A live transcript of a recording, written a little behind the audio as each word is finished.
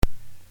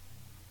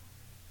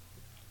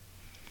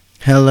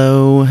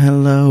Hello,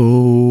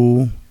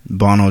 hello.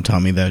 Bono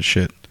taught me that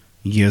shit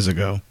years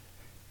ago.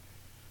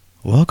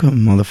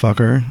 Welcome,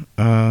 motherfucker.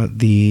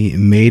 The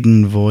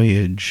maiden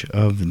voyage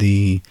of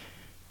the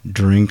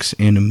Drinks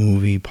in a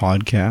Movie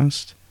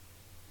podcast.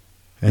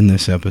 In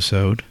this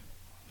episode,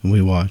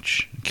 we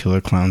watch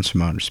Killer Clowns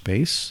from Outer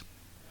Space.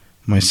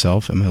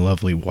 Myself and my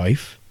lovely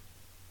wife,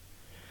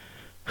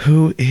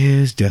 who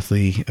is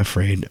deathly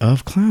afraid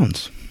of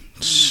clowns.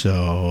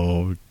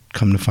 So,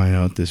 come to find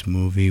out, this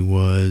movie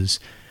was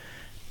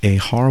a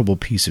horrible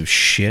piece of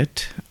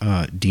shit.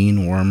 Dean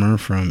Wormer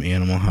from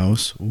Animal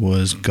House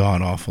was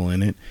god-awful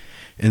in it.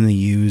 And they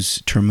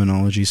use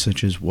terminology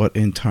such as what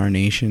in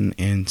tarnation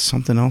and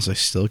something else I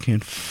still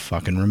can't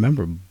fucking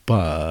remember.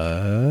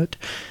 But,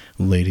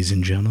 ladies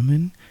and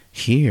gentlemen,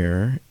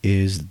 here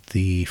is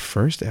the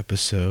first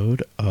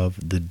episode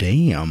of the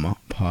Damn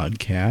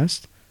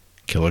podcast,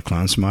 Killer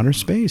Clowns from Outer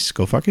Space.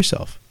 Go fuck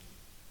yourself.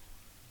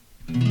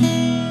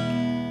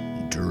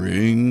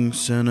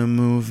 Drinks and a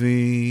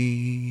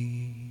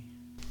movie.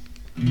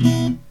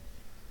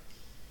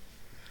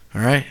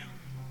 Alright.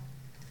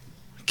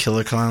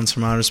 Killer Clowns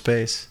from Outer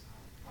Space.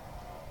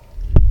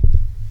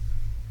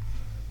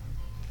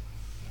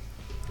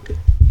 Oh,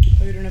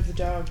 you don't have the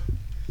dog.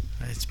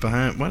 It's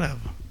behind, whatever.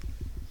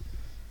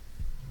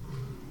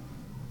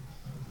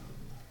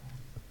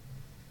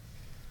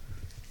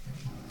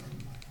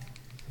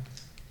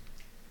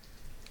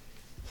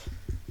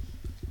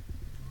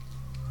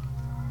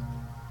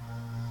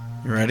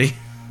 You ready?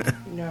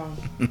 No.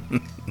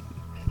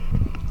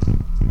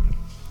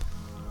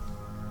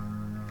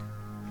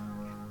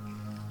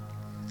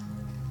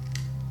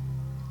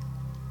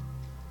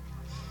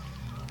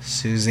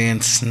 Suzanne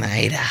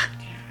Snyder.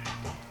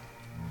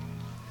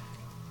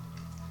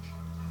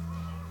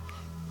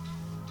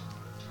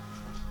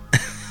 I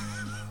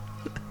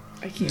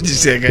can't. Did you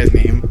see that guy's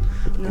name?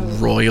 No.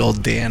 Royal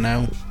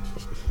Dano.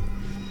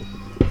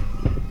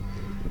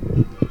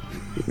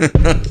 How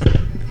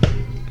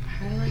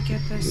do I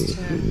get this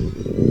to...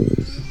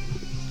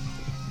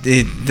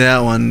 That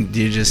one,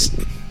 you just...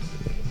 Oh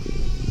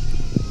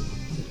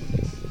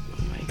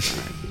my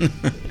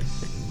god.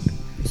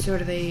 So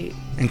do they...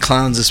 And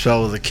clowns is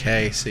spelled with a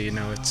K, so you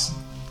know it's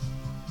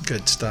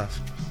good stuff.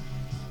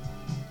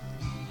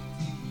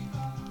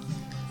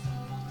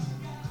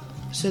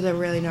 So they're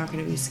really not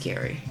going to be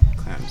scary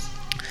clowns.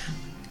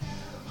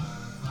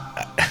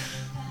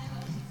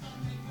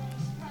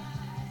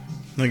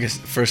 Like, the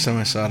first time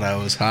I saw it, I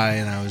was high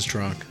and I was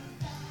drunk.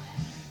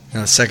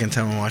 And the second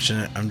time I'm watching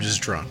it, I'm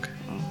just drunk.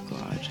 Oh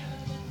god.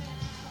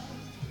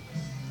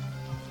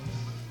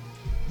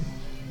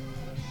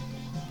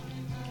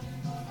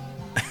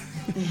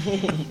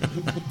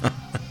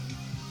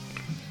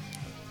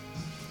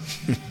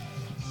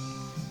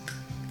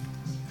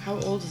 How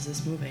old is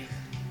this movie?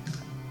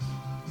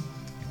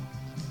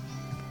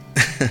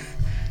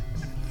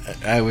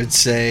 I would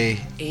say...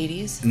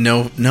 80s?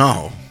 No.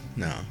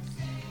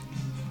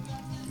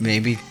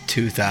 Maybe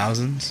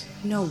 2000s?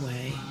 No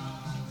way.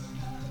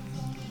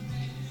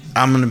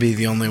 I'm going to be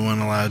the only one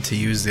allowed to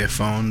use their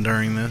phone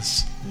during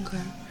this.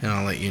 Okay. And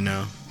I'll let you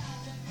know.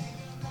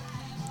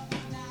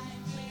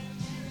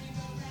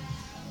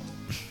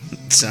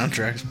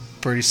 Soundtrack's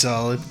pretty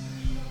solid.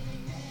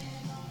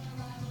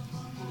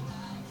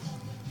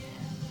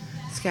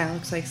 This guy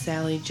looks like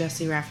Sally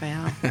Jesse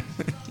Raphael.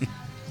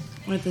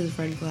 With his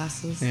red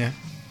glasses. Yeah.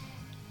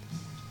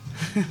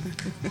 I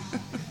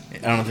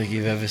don't think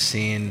you've ever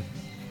seen...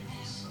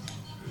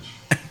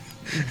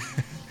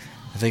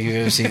 I think you've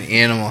ever seen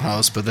Animal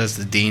House, but that's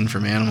the Dean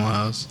from Animal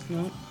House.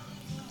 Nope.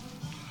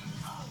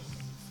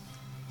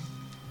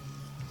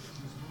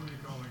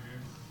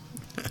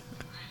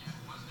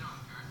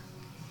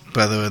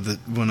 By the way,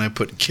 when I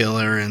put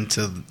Killer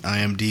into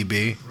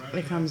IMDb,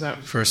 It comes up.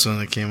 first one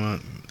that came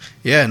out,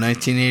 yeah,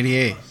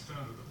 1988.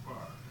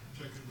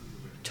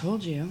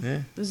 Told you.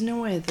 Yeah. There's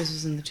no way this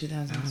was in the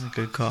That was 2000s. a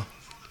good call.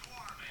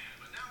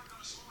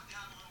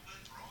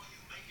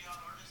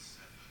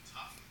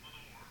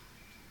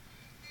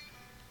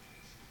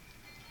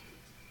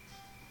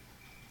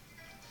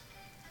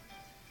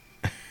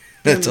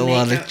 That's a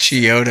lot of Makeup.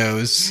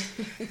 Chiodos.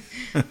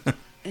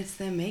 It's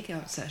their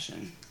makeout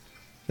session.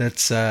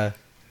 That's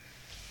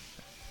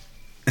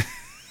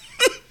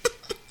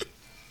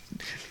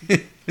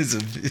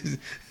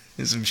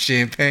there's some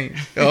champagne.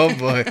 Oh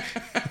boy.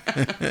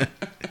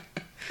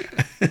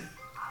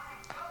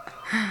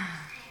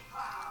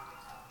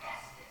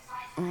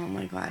 Oh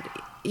my god.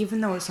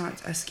 Even though it's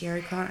not a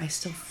scary clown, I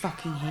still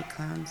fucking hate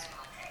clowns.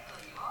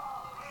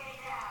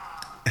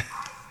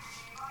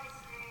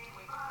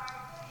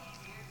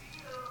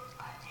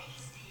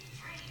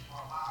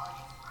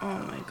 Oh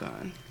my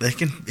god. They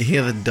can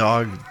hear the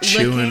dog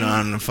chewing Licking.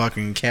 on a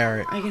fucking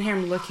carrot. I can hear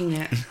him looking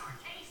at.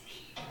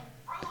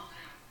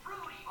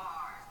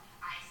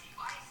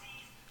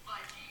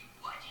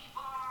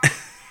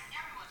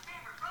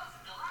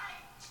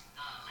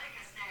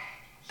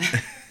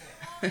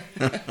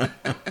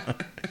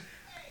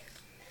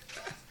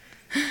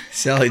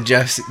 Sally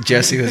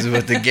Jesse was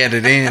about to get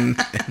it in.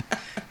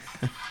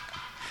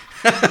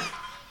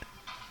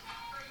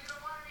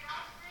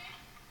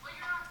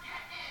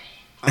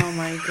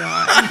 my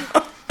god.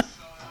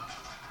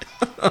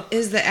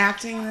 Is the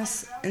acting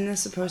in this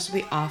supposed to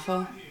be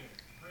awful?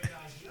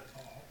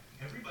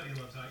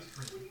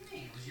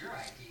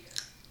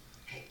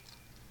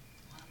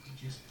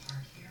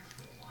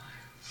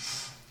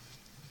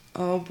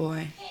 Oh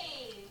boy.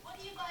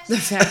 The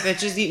fat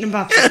bitch is eating a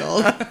popsicle.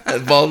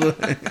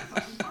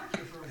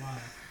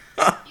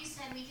 You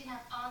said we can have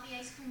all the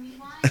ice cream we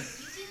want. You didn't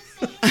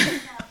say anything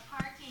about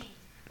parking.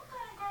 What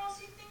kind of girls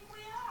do you think we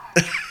are?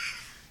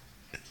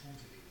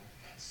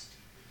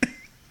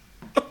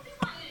 We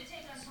want you to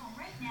take us home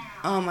right now.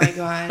 Oh my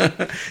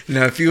god.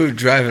 Now, if you were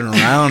driving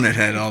around, it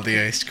had all the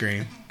ice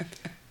cream.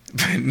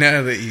 But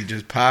now that you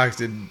just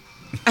parked it.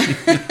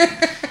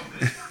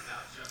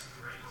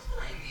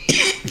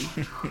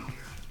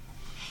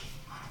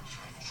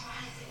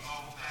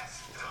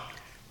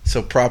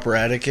 So, proper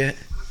etiquette?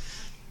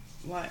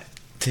 What?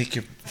 Take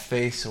your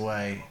face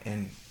away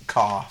and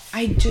cough.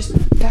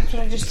 That's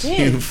what I just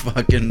did. You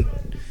fucking.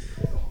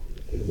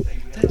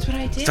 That's what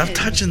I did. Stop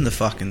touching the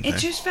fucking thing. It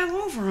just fell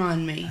over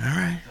on me.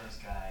 Alright. Those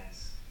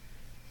guys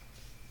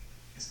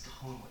is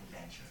total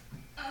adventure.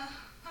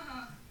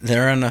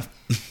 They're on a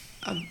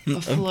A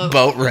float.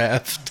 boat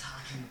raft. I'm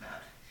talking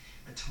about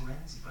the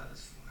Terenzi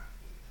brothers for.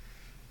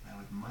 I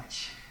would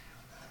much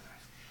rather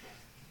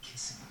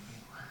kissing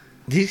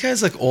you. These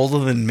guys look older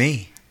than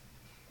me.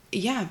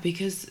 Yeah,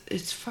 because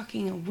it's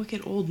fucking a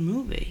wicked old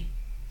movie.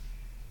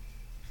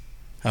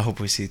 I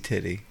hope we see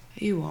titty.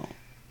 You won't.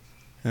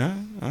 Huh?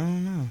 I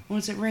don't know.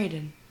 What's it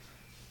rated?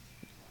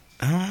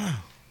 I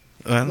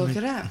don't know. Well, Look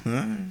it up.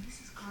 Alright.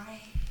 This is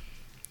great.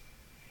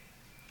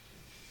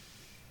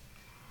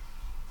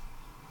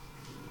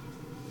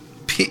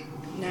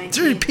 It's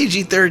already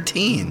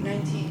PG-13.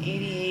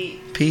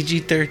 1988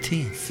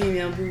 PG-13.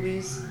 female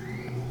boobies.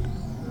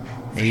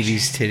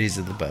 80s titties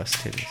are the best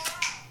titties.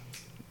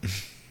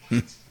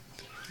 Stop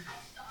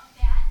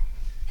that.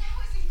 That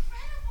was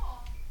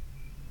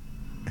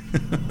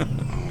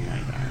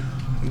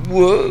incredible.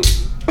 Whoa.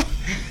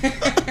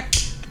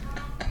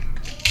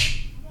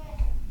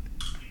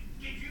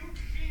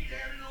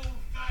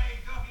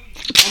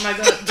 Oh my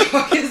god,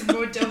 dog has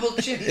more double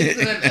chins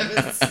than I've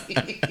ever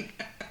seen.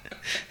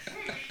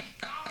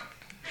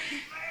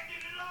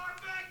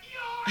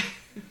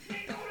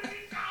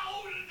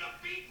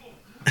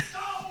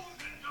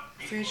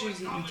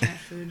 Fraser's eating cat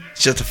food.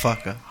 Shut the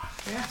fuck up.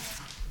 Yeah.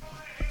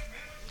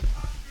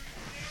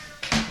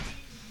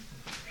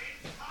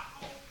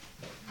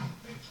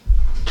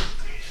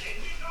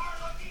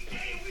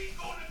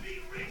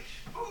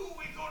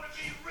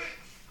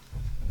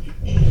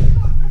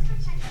 Come on, let's go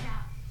check it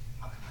out.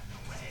 Oh, come on, no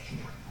way.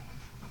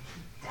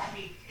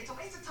 Daddy, it's a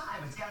waste of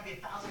time. It's gotta be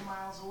 1,000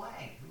 miles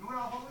away. We're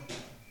all holy.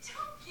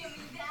 Don't give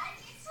me that.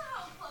 You saw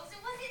how close it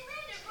was. It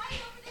landed right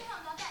over the hill.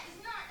 Now that is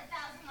not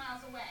 1,000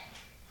 miles away.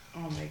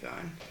 Oh my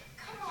god.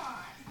 Come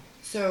on.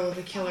 So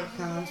the killer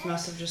clowns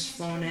must have just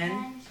flown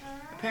in,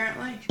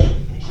 apparently,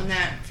 on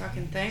that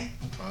fucking thing.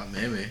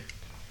 Maybe.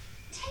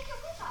 Take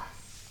it with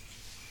us.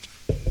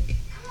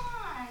 Come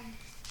on.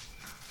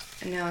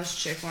 And now this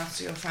chick wants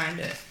to go find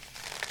it.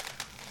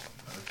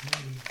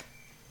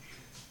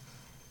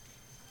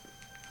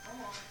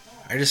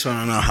 I just want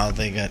to know how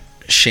they got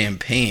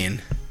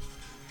champagne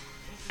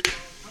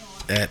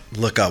at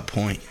Lookout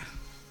Point.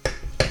 The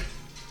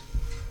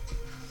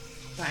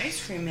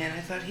ice cream man,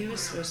 I thought he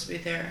was supposed to be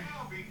there.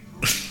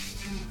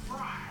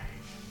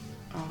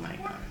 Oh my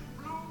god.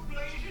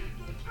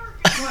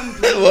 One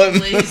blue, What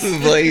please.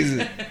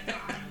 blazing?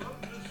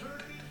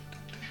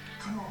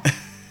 Come on.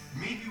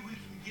 Maybe we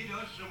can get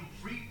us some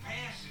free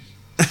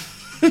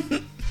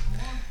passes.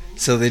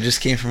 So they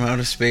just came from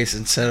outer space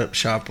and set up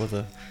shop with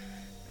a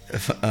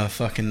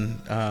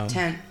fucking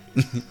 10.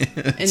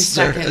 a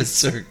seconds.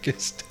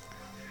 circus.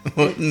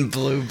 What in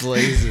blue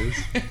blazes?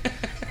 I've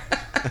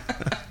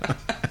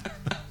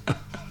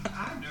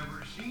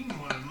never seen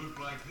one look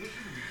like this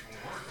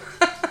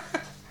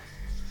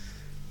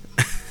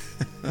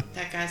before.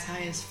 That guy's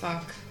high as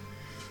fuck.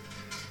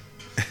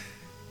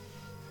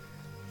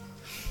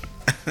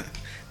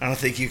 I don't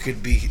think you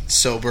could be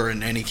sober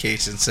in any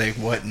case and say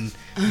what in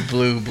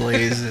blue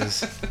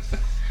blazes.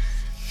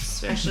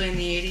 Especially in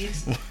the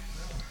 80s.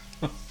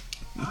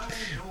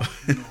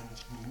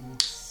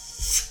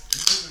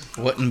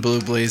 What in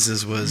blue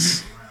blazes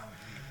was?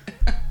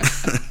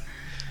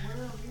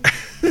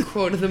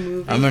 Quote of the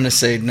movie. I'm gonna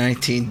say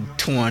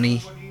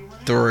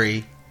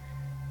 1923.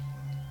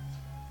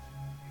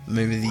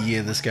 Maybe the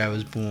year this guy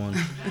was born.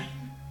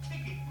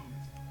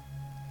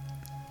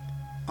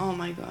 Oh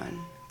my god.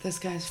 This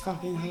guy's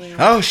fucking hilarious.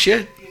 Oh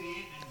shit!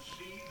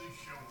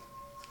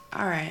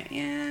 Alright,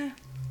 yeah.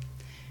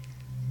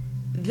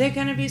 They're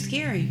gonna be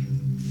scary.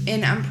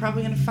 And I'm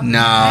probably gonna fucking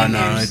have No,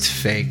 nightmares. it's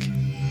fake.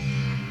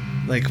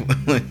 Like,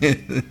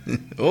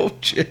 oh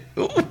shit!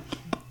 Oh.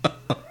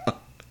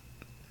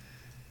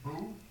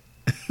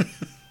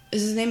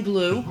 Is his name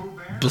Blue? Pooh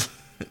Bear?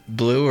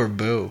 Blue or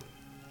boo?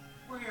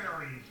 Where is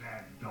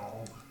that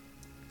dog?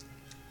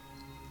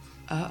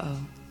 Uh-oh.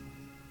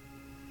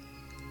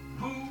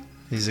 Pooh?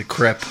 He's a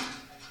crip.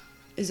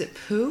 Is it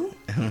Pooh?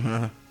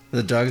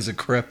 The dog is a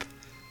Crip.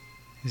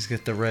 He's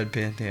got the red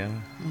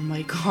bandana. Oh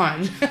my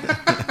god. Something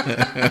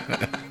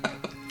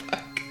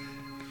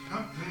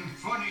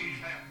funny is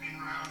happening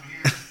around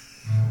here.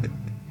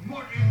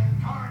 What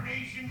in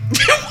tarnation?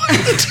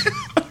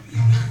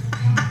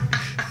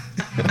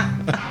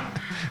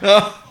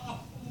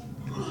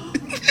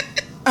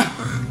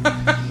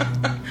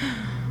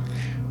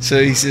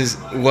 So he says,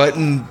 what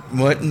in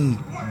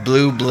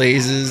blue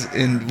blazes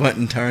and what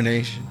in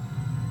tarnation?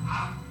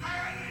 I'll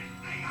tear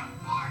this thing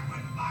apart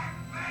with my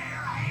bare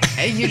hands.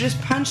 Hey, you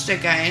just punched a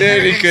guy and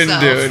And hurt he couldn't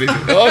do yourself.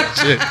 anything. Oh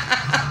shit.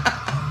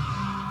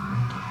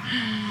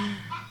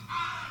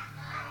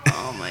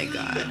 Oh my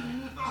god.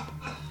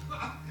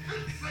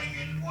 This thing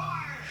is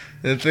wired.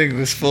 That thing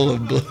was full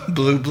of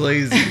blue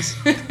blazes.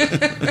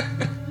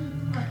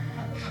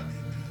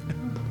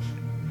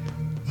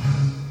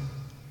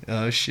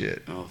 Oh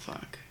shit. Oh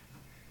fuck.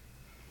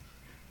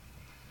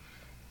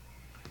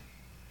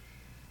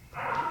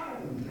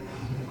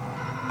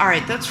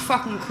 Alright, that's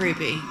fucking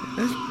creepy.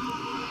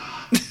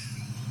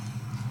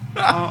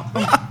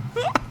 Oh.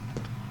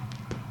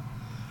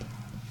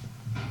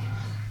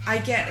 I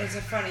get it's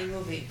a funny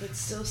movie, but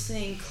still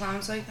seeing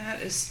clowns like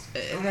that is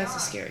that's a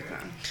scary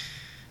clown.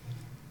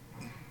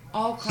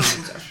 All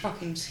clowns are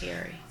fucking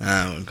scary.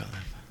 I wouldn't call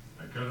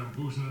that. I got him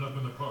boozing it up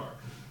in the park.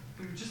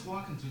 We were just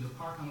walking through the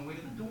park on the way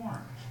to the dorm.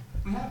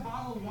 We had a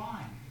bottle of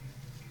wine.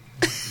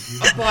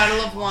 A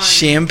bottle of wine.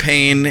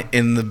 Champagne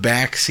in the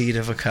back seat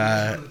of a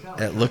car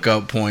at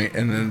Lookout Point,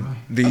 and then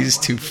these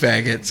two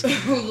faggots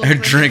Who look are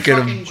like drinking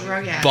fucking a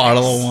drug addicts.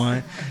 bottle of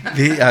wine.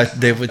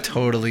 They were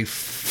totally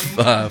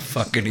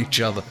fucking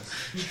each other.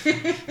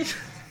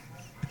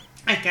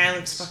 That guy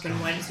looks fucking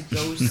white as a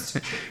ghost.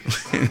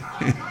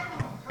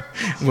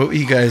 What were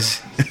you guys?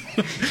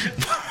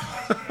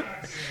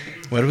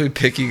 Why do we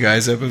pick you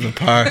guys up in the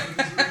park?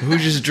 We were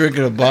just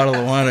drinking a bottle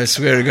of wine. I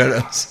swear to God, I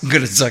was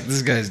gonna suck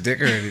this guy's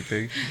dick or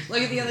anything.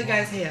 Look at the other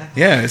guy's hair.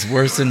 Yeah, it's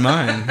worse than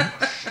mine.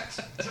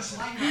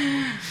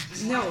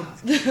 No,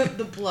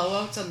 the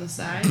blowouts on the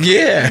side.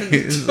 Yeah,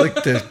 it's like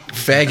the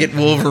faggot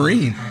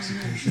Wolverine.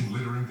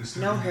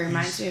 No, he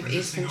reminds me of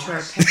Ace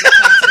Ventura.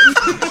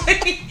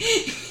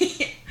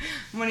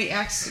 when he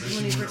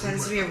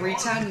pretends to be a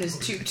retard in his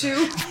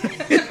tutu.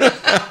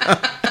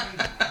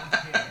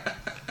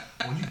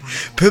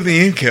 Put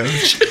me in,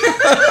 coach.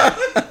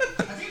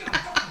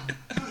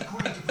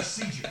 According to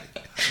procedure.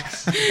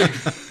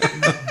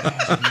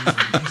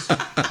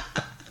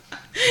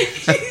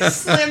 He's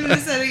slamming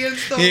his head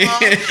against the wall.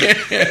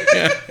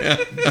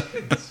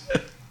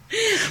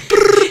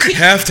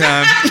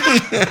 Halftime.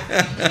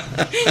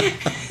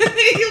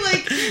 He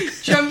like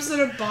jumps in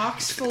a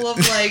box full of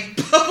like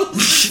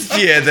bubbles.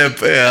 Yeah,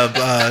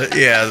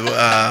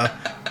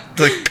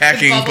 like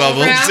packing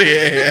bubble bubbles. wrap?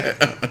 Yeah.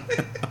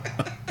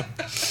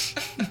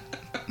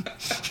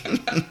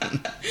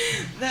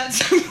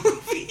 That's a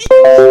movie.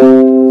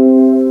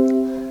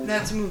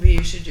 That's a movie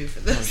you should do for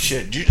this. Oh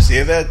shit! Did you just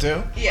hear that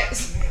too?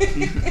 Yes.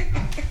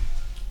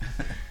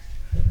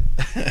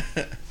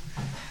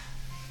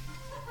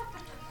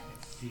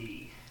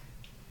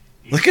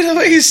 Look at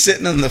how he's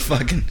sitting on the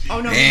fucking.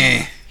 Oh no,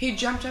 Eh. he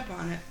jumped up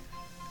on it.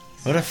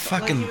 What a Like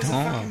fucking he was a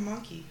fucking dog.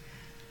 monkey.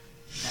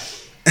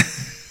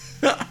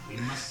 We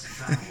must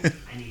find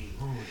any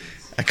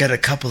ruins. I got a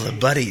couple of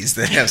buddies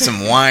that have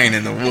some wine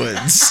in the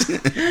woods.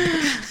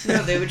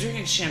 No, they were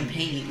drinking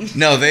champagne.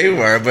 No, they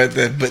were, but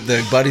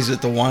the buddies with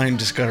the wine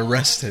just got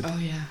arrested. Oh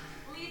yeah.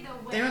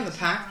 They were in the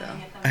park though.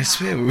 I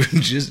swear we were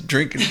just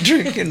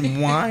drinking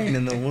wine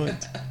in the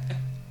woods.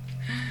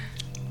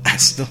 I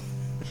still.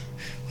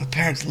 My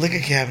parents' liquor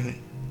cabinet.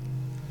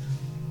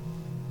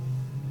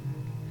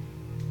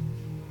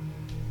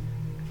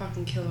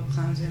 Fucking killer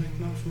clowns gonna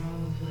come out from all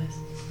over the place.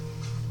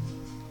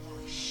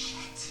 Holy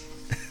shit.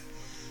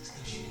 It's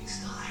no shooting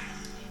star.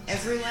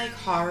 Every like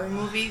horror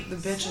movie, the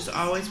bitch is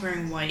always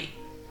wearing white.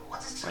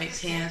 What's this White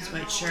pants,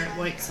 white shirt,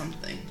 white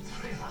something.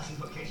 pretty lousy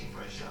location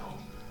for a show.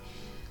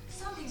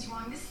 Something's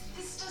wrong.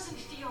 This doesn't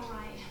feel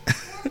right.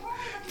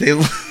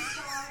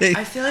 They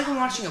I feel like I'm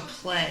watching a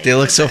play. they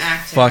look with so the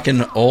acting.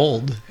 fucking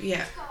old. Yeah.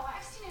 Let's go.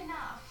 I've seen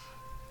enough.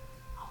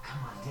 Oh, come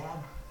on,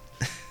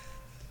 Dad.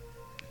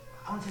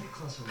 I want to take a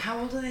closer look. How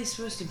old are they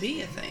supposed to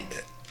be, I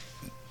think?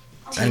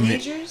 I mean-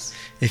 Teenagers?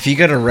 If you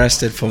got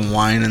arrested for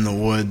wine in the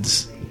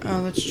woods,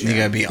 Oh, that's true. you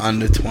gotta be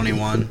under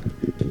 21.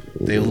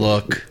 They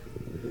look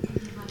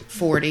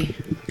 40.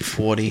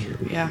 40.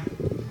 Yeah.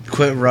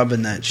 Quit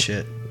rubbing that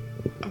shit.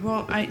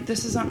 Well, I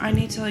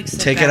need to like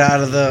sit Take it back.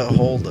 out of the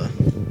holder.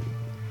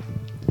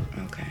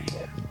 Okay.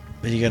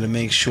 But you gotta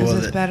make sure Is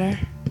this that. better?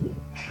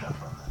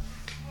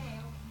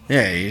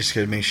 Yeah, you just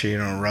gotta make sure you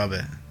don't rub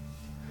it.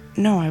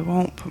 No, I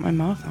won't put my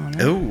mouth on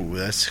it. Oh,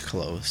 that's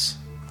close.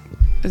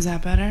 Is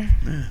that better?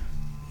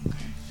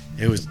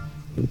 It was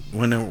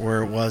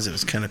where it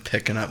was kind of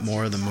picking up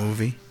more of the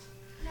movie.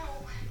 No.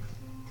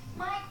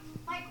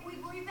 Mike, we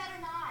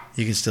better not.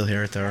 You can still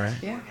hear it though, right?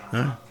 Yeah.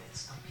 Huh?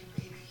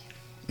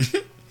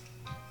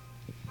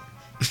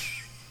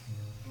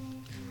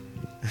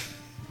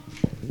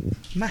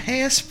 My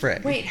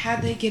hairspray. Wait,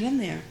 how'd they get in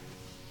there?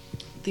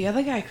 The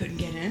other guy couldn't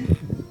get in.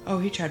 Oh,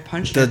 he tried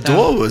punching The it,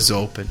 though. door was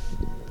open.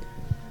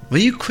 Will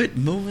you quit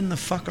moving the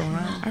fuck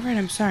around? All right,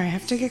 I'm sorry. I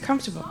have to get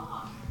comfortable.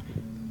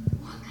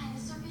 What kind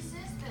of circus is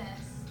this?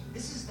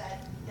 This is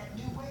that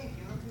new wave,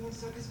 European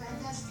Circus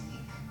Fantastique.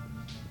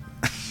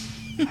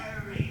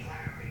 Hurry,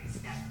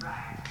 step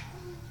right.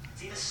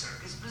 See the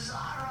Circus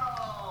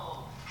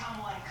Bizarro. Come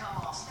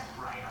on, step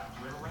right up,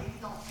 little lady.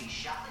 Don't be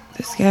shy.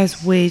 This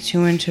guy's way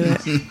too into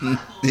it.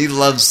 He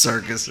loves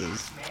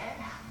circuses. Man,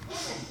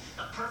 woman,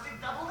 the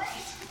perfect double eight.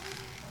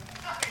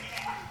 Oh,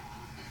 yeah.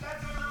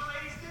 That's what little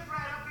ladies did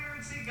right up here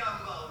and see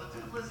Gumbo, the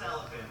toothless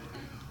elephant.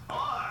 Or,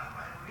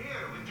 right over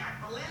here, we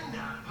got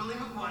Belinda, Billy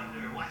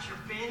McWonder. Watch your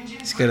binge.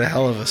 He's got a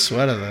hell of a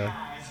sweater, though.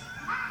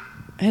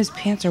 His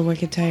pants are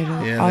wicked tight,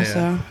 Yeah, also. they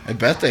are. I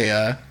bet they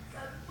are.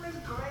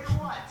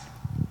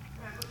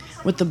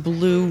 With the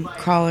blue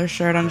collar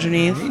shirt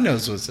underneath. He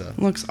knows what's up.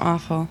 Looks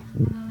awful.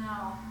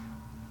 No.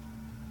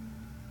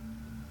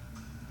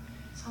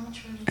 So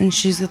much room to And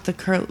she's got the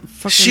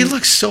fucking... She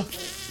looks so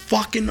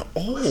fucking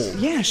old.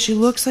 Yeah, she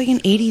looks like an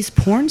 80s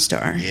porn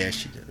star. Yeah,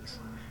 she does.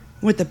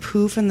 With the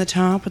poof in the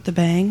top, with the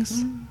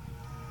bangs.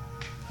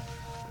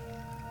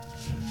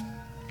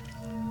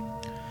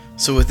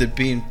 So with it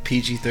being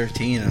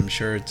PG-13, I'm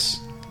sure it's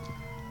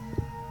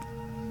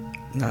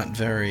not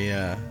very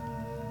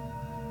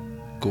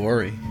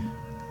gory.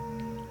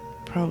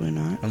 Probably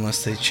not.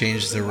 Unless they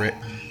change the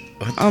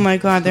Oh my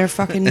god, their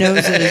fucking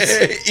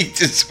noses. He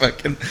just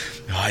fucking...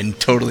 Oh, I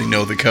totally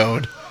know the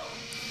code.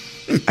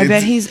 I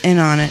bet he's in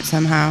on it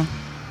somehow.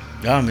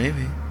 Oh,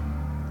 maybe.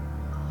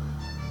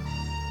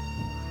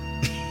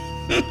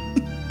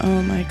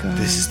 Oh my god.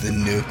 This is the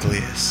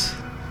nucleus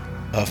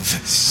of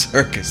the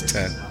circus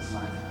tent.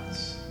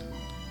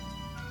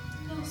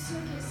 no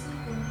circus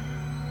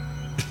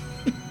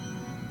either.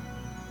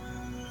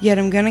 Yet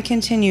I'm gonna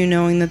continue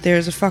knowing that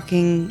there's a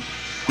fucking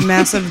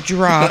massive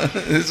drop.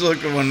 It's like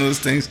one of those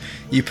things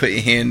you put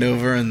your hand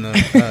over and the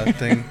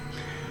thing.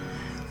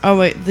 Oh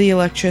wait, the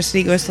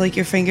electricity goes to like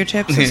your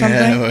fingertips or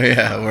something?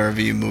 Yeah, wherever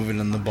you move it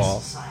on the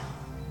ball.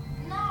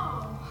 No.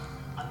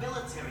 A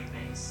military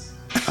base.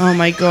 Oh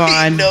my He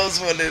god. knows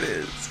what it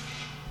is.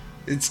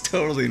 It's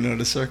totally not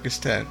a circus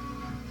tent.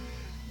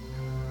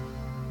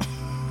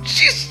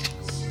 She's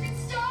Shooting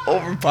star.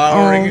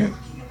 overpowering Oh. it.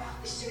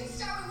 The shooting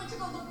star we went to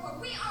go look for.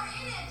 We are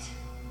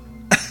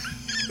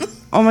in it.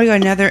 Oh my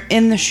god, now they're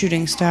in the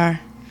shooting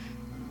star.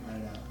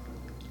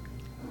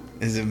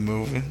 Is it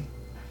moving?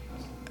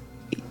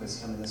 It's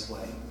coming this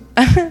way.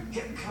 I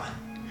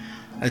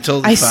I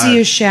told the see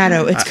a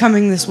shadow. It's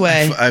coming this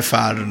way. I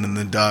farted and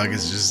the dog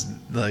is just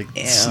like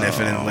Ew.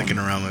 sniffing and licking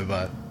around my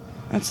butt.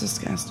 That's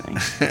disgusting. I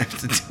have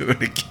to do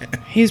it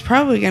again. He's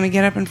probably gonna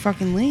get up and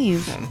fucking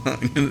leave.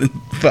 I'm gonna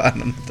fart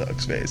on the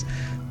dog's face.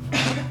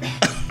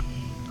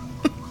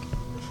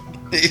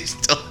 He's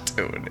still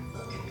doing it.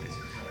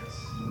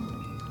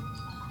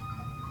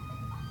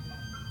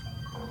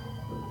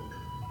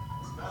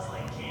 Smells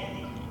like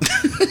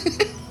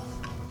candy.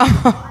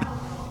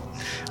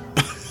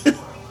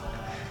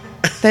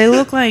 They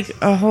look like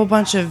a whole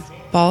bunch of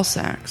ball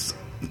sacks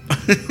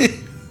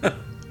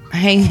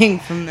hanging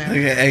from there.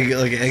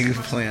 Like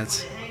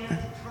eggplants.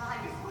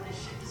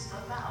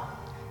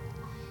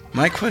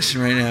 My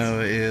question right now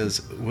is,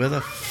 where the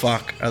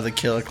fuck are the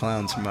killer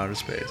clowns from outer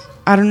space?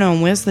 I don't know.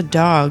 Where's the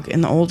dog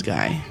and the old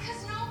guy?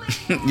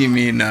 You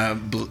mean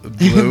blue?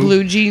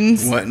 Blue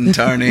jeans. What in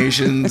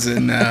tarnations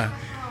and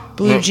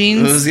Blue what,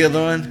 jeans. What was the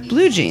other one?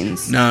 Blue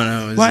jeans.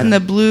 No. It was, What in the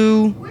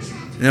blue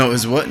No, it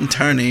was what in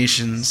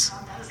tarnations.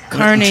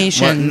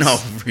 carnations? No,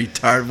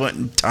 retard. What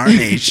in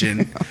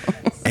tarnation?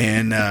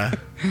 And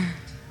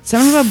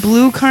Something about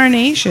blue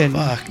carnation.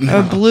 Fuck, no.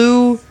 Or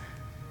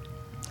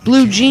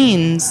blue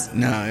jeans.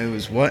 no, it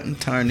was what in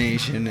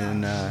tarnation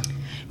and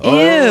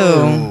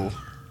Ew.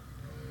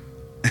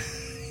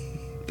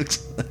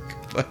 Looks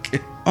like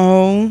fucking.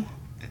 Oh.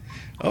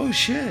 Oh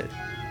shit!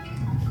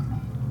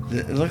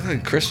 It looked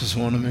like Christmas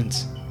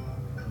ornaments.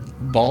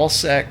 Ball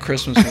sack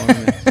Christmas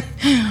ornaments.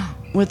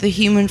 With a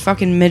human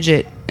fucking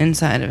midget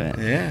inside of it.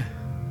 Yeah,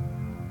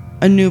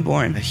 A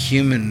newborn. a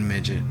human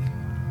midget.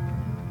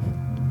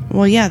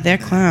 Well, yeah, they're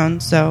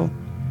clowns, so.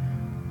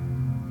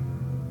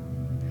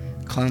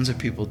 Clowns are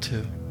people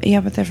too.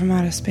 Yeah, but they're from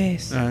outer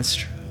space. No, that's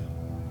true.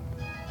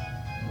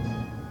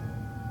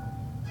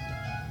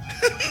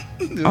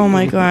 Oh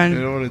my god. I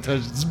don't want to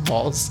touch this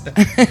ball sack.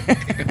 Look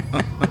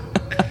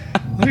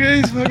at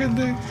these fucking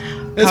things.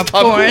 It's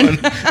Popcorn.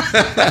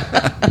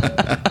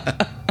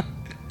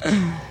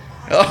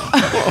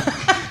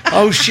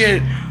 Oh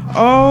shit!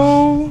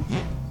 Oh.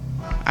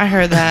 I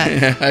heard that.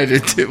 Yeah, I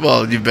did too.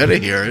 Well, you better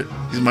hear it.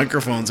 These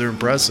microphones are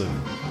impressive.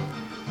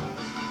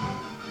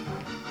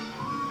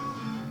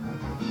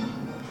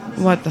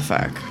 What the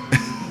fuck?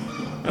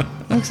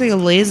 Looks like a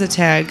laser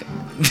tag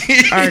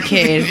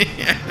arcade.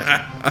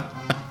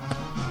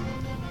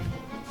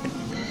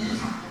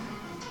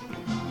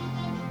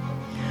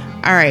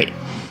 Alright.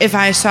 If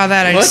I saw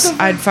that, What the fuck?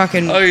 I'd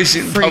fucking Oh, you're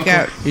shooting freak popcorn.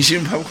 out. You're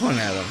shooting popcorn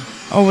at him.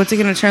 Oh, what's it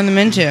gonna turn them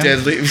into?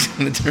 Deadly. He's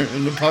gonna turn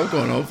into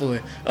popcorn. Hopefully.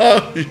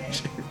 Oh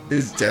shit!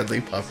 It's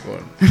deadly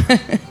popcorn.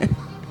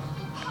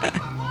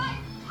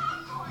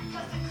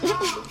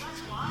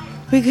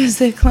 Because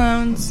they're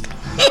clowns.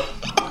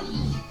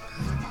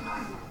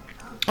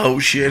 Oh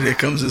shit, here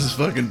comes this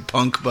fucking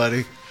punk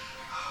buddy.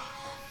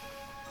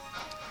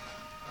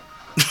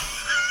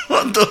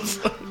 What the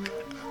fuck?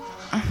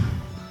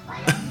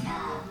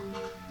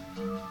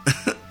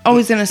 Oh,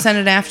 he's gonna send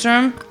it after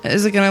him?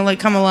 Is it gonna, like,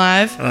 come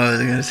alive? Oh,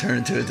 they're gonna turn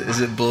into it.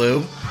 Is it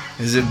blue?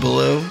 Is it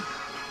blue?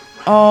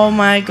 Oh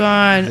my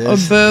god.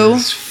 This Boo.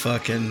 is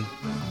fucking...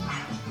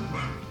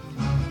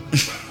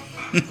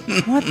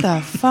 What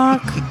the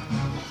fuck?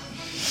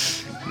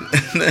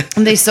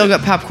 And they still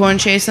got popcorn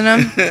chasing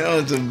him?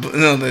 No,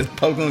 there's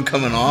popcorn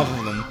coming off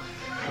of them.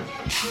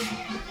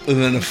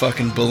 And then a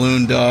fucking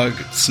balloon dog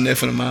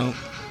sniffing them out.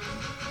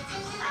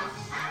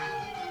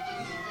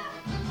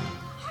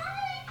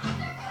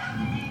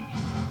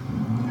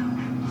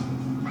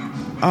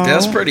 Oh.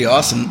 That's pretty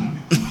awesome.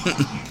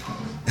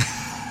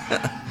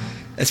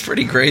 It's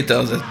pretty great,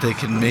 though, that they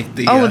can make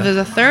the... Oh, there's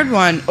a third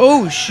one.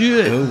 Oh,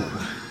 shit. Oh.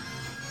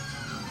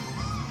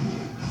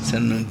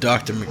 Send them to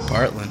Dr.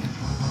 McPartland.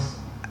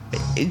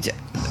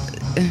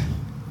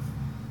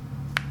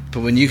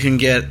 But when you can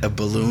get a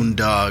balloon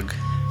dog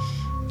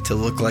to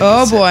look like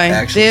Oh it's boy,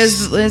 actually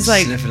there's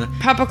like sniffing it.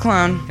 Papa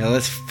Clown. Yeah,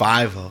 that's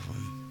 5 of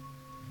them.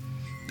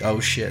 Oh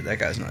shit, that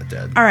guy's not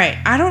dead. All right,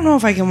 I don't know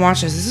if I can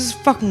watch this. This is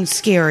fucking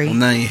scary. Well,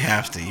 now you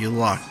have to. You're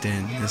locked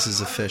in. This is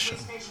official.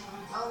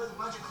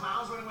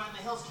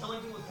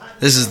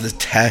 This is the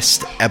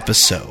test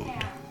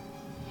episode,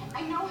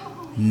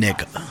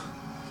 nigga.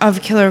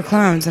 Of killer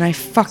clowns, and I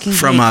fucking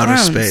From hate outer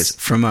clowns. space.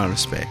 From outer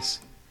space.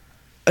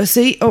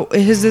 See,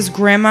 is this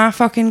grandma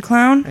fucking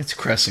clown It's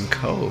Crescent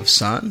Cove,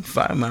 son.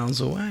 5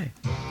 miles away.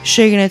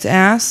 shaking its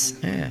ass?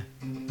 Yeah.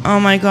 Oh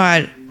my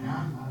god,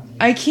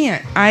 I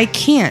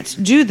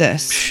can't do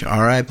this.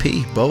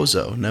 R.I.P.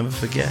 Bozo. Never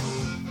forget.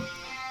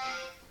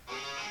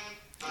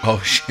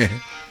 Oh shit.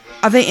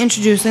 Are they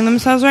introducing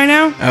themselves right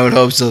now? I would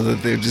hope so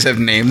that they would just have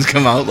names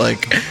come out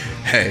like,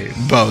 hey,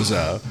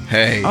 Bozo.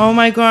 Hey, Oh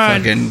my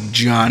god. fucking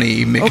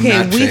Johnny McNutface.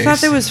 Okay, we thought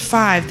there was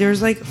 5.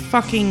 There's like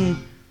fucking.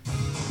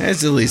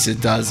 It's at least a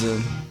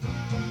dozen.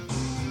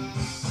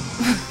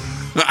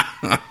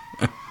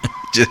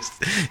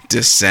 Just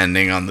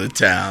descending on the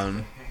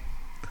town.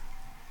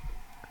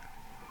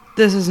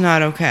 This is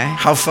not okay.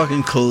 How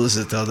fucking cool is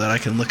it, though, that I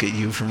can look at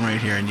you from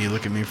right here and you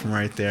look at me from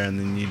right there and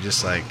then you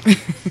just like...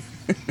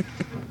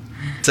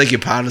 It's like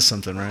you're part of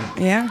something, right?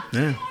 Yeah.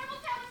 Yeah.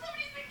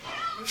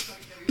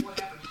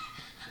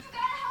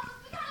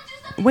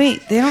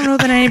 Wait, they don't know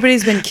that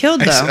anybody's been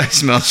killed though. I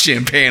smell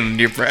champagne on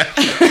your breath.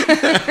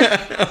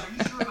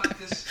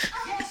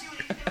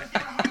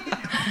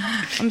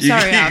 I'm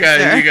sorry,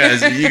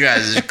 officer. You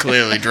guys are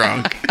clearly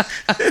drunk.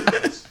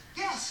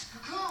 Yes,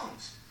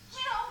 cocoons.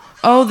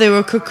 Oh, they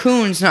were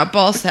cocoons, not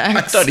ball sacks.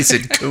 I thought he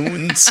said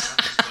coons.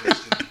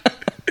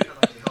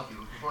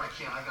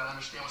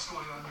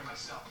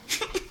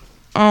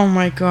 Oh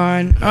my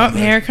god. Oh,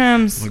 here it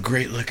comes. I'm a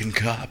great looking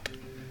cop.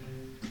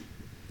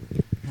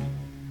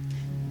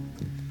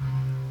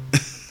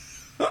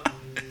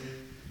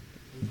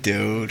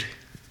 Dude.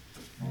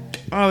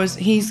 Oh,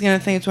 he's gonna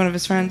think it's one of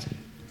his friends.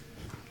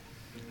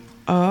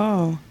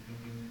 Oh.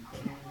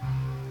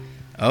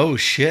 Oh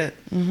shit.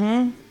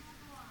 Mm-hmm.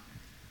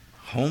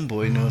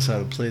 Homeboy knows how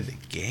to play the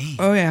game.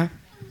 Oh yeah.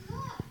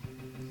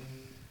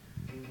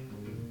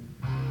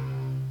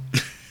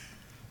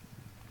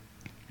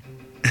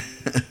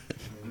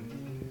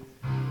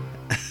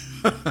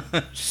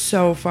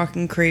 So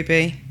fucking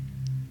creepy.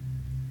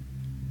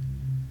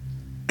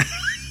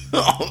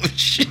 Oh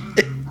shit.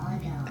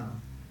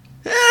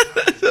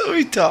 That's how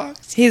he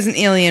talks. He has an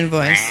alien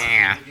voice.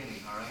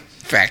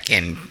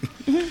 Fucking.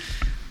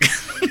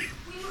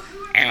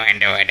 I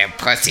wonder what a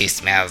pussy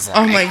smells like.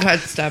 Oh my god,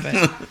 stop it. We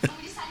decided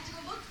to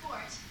go look for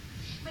it.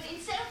 But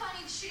instead of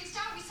finding the shooting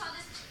star, we saw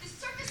this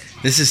circus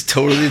tent. This is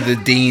totally the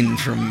Dean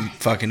from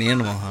fucking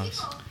Animal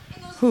House.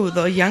 Who,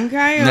 the young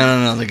guy? Or?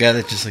 No, the guy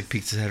that just like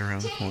peeks his head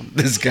around the corner.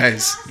 This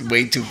guy's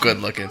way too good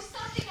looking.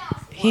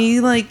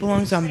 He like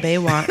belongs on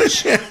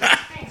Baywatch. Killer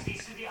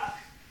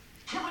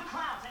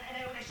clowns, and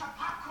they shot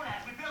popcorn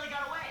at us. We barely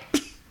got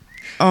away.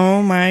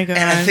 Oh my god.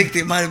 And I think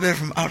they might have been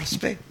from outer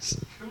space.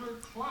 Killer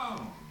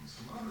clowns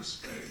from outer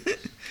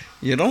space.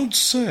 You don't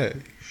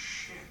say.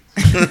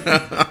 We are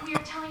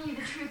telling you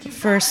the truth. You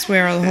First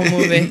swear of the whole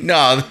movie.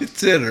 No,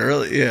 that's it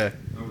early. Yeah.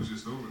 That was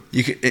just over.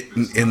 You can.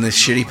 And the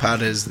shitty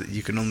part is that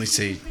you can only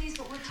say please,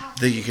 but we're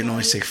talking. that you can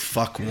only say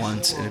fuck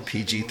once in a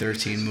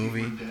PG-13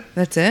 movie.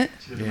 That's it?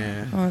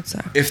 Yeah. Oh, that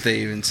sucks. If they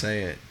even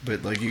say it,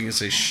 but like you can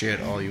say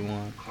shit all you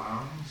want.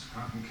 Clowns,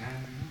 cotton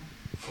candy,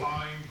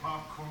 flying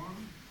popcorn.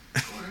 Go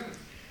ahead.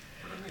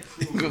 Let me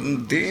make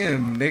food.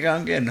 Damn, nigga,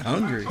 I'm getting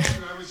hungry. I told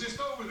you I was just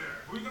over there.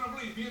 Who are you gonna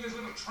believe? Me and this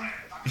little tramp.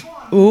 Come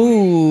on.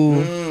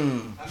 Ooh.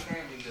 I'm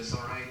handling this,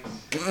 alright?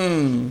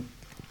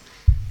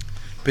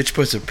 Bitch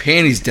puts her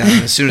panties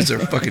down as soon as her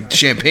fucking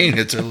champagne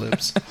hits her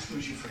lips.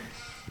 Who's your friend?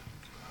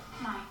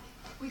 Mike,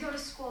 we go to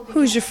school.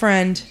 Who's your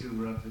friend? Two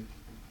were up at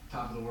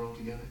top of the world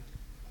together?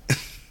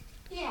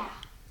 Yeah.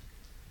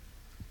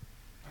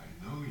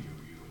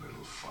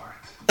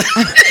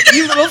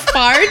 You little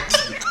fart.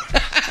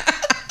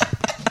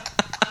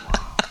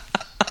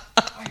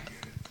 I get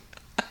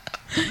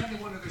it.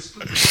 Anyone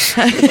understood That's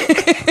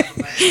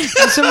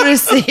what I'm going to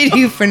say to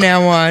you from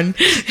now on.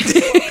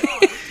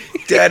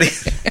 Daddy,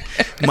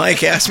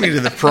 Mike asked me to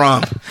the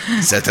prom.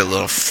 Is that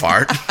little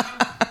fart? When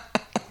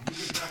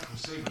you get back from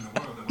saving the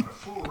world, I want a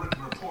full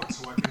written report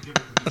so I can give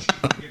it to the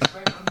chief and get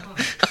back on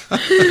money.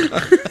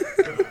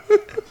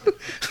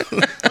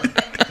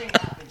 Everything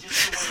happened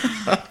just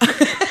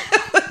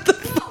the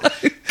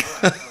way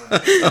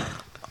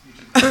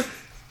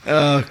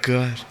Oh,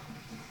 God.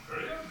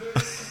 Hurry up there.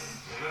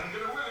 You're gonna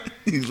get away.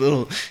 You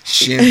little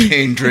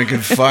champagne drinking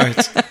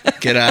farts.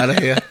 Get out of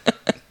here.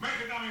 Make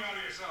a dummy out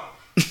of yourself.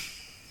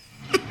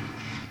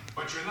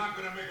 But you're not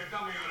gonna make a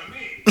dummy out of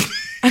me.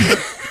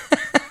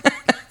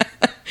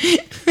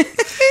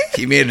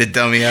 He made a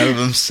dummy out of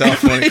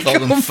himself when he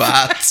called him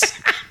farts.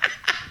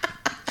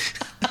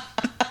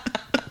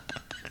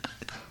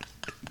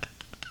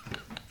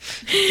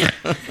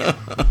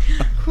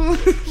 Who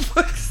the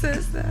fuck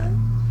says that?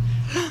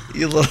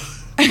 You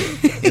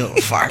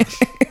little fart.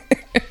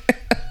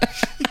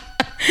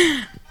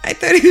 I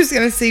thought he was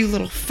going to say, you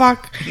little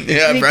fuck.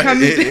 Yeah, And he right.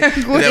 comes back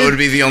with, That would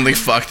be the only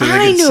fuck that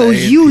I I could know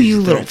say. you, in you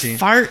little PG-13.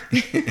 fart.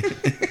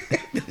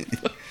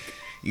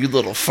 You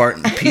little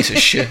farting piece of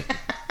shit.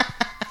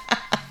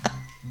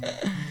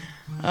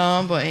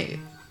 Oh, boy.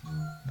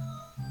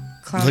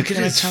 Clown's Look at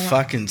gonna his come up-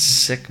 fucking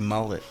sick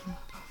mullet.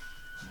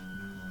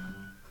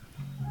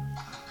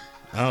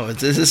 Oh,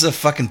 this is a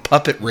fucking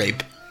puppet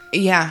rape.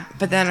 Yeah,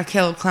 but then a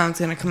killer clown's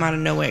going to come out of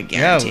nowhere,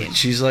 Yeah, guaranteed.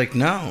 she's like,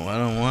 no, I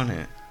don't want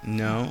it.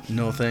 No,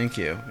 thank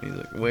you. He's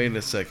like, wait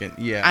a second.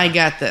 Yeah. I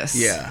got this.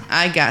 Yeah.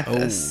 I got Oh,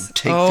 this.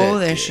 take Oh,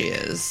 that, there kid. she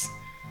is.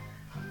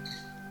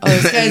 Oh,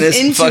 this guy's and this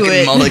into fucking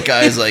it. mullet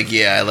guy's like,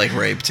 yeah, I like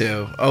rape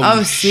too.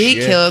 Oh, see?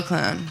 shit. Killer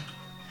clown.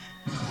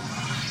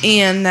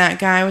 And that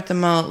guy with the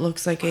mullet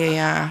looks like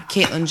a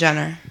Caitlyn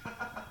Jenner.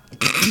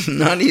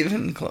 Not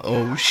even close.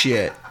 Oh,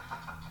 shit.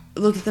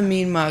 Look at the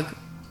mean mug.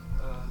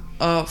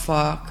 Oh,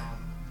 fuck.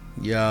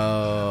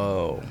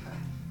 Yo.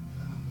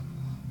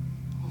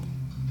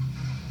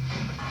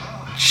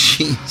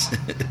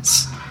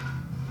 Jesus.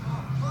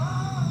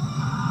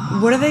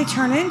 What do they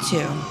turn into?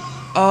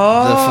 The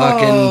Oh.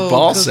 fucking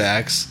ball go-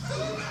 sacks.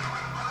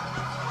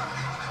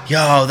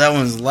 Yo, that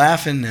one's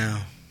laughing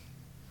now.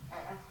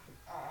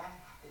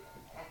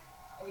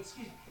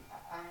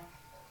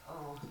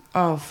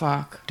 Oh,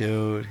 fuck.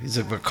 Dude, he's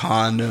looking for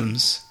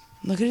condoms.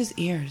 Look at his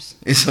ears.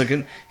 He's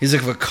looking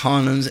for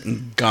condoms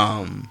and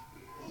gum.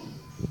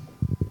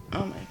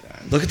 Oh, my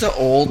God. Look at the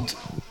old.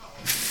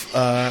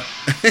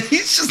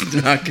 He's just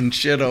knocking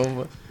shit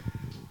over.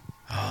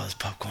 Oh, there's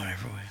popcorn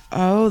everywhere.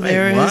 Oh, Wait,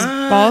 there is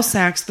what? ball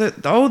sacks.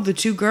 The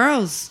two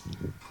girls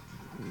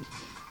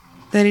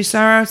that he saw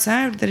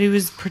outside that he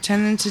was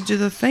pretending to do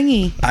the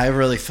thingy. I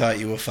really thought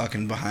you were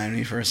fucking behind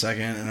me for a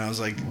second, and I was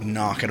like,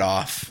 knock it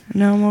off.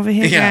 No, I'm over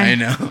here. Yeah, guy. I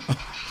know.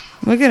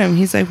 Look at him.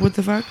 He's like, what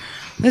the fuck?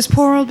 This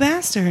poor old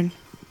bastard.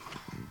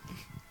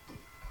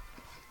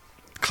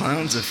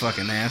 Clowns are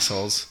fucking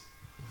assholes.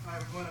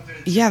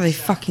 Yeah, they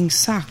fucking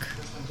suck.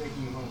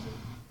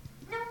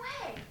 No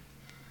way.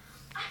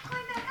 I'm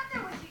going back up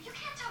there with you. You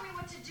can't tell me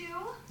what to do.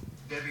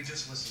 Debbie,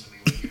 just listen to me,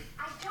 will you?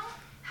 I don't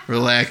have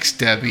Relax,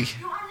 Debbie. You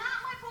are not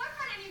my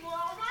boyfriend anymore,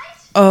 all right?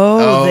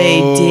 Oh, they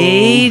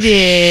dated.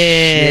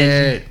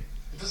 Shit.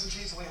 It doesn't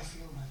change the way I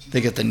feel about you.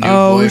 They get the new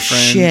Oh,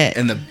 boyfriend shit.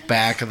 in the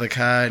back of the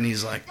car, and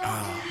he's like,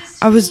 oh.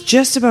 I was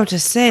just about to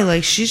say,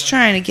 like, she's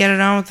trying to get it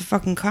on with the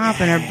fucking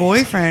cop and her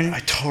boyfriend. I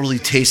totally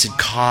tasted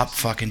cop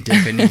fucking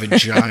dick in your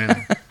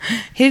vagina.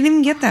 He didn't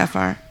even get that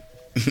far.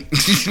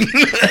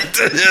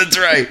 That's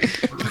right.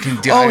 Fucking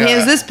Oh,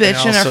 here's this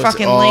bitch in her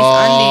fucking lace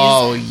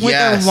undies with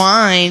her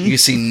wine. You can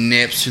see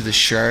nips through the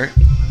shirt.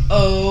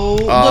 Oh,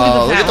 look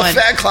Oh, at the fat one.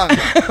 fat clown.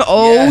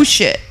 Oh, Yeah.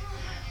 shit.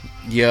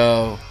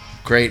 Yo,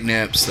 great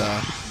nips though.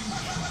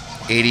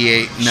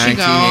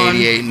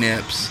 1988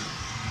 nips.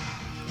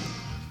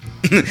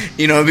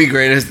 You know, it'd be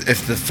great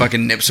if the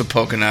fucking nips were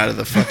poking out of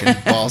the fucking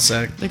ball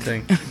sack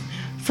thing.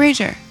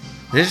 Frasier.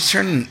 They're just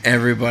turning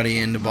everybody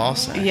into ball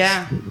sacks.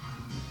 Yeah.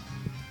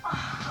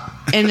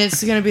 And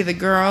it's going to be the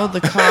girl,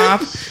 the cop.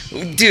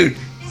 Dude,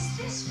 Is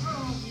this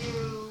from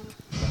you?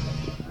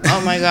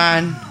 Oh, my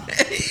God.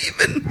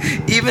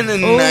 even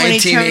in Oh, when he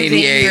turns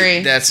 1988,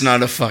 angry. that's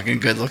not a fucking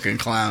good-looking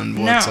clown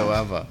No.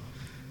 whatsoever.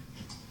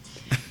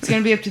 It's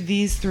going to be up to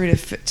these three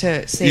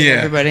to save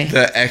everybody.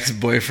 The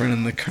ex-boyfriend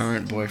and the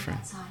current boyfriend.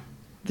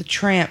 The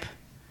tramp.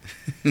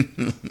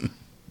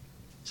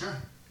 Sure.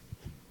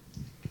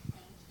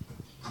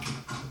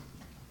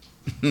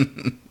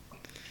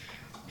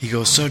 He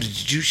goes, so did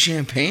you do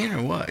champagne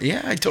or what?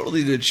 Yeah, I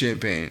totally did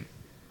champagne.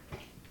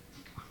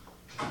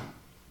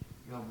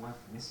 Your boyfriend,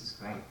 this is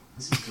great.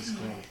 This is just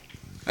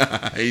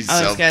great. He's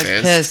Oh, so this guy's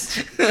pissed.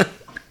 pissed.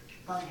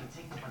 Probably gonna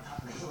take me up on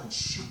top of the hill and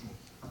shoot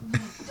me.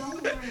 Don't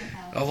worry about it.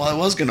 Oh, well, I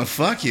was gonna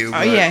fuck you. Oh,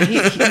 But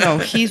yeah.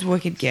 He's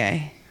wicked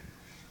gay.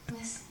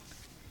 Listen,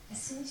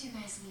 as soon as you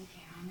guys leave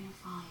here, I'm gonna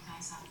follow you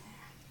guys up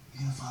there.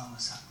 You're gonna follow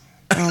us up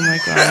there. Oh, my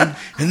God.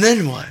 And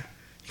then what?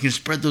 You can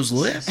spread those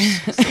lips.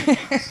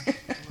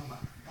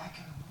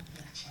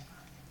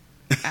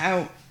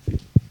 Ow.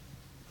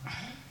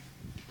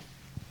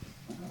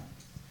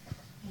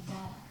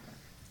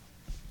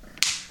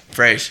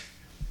 Phrase.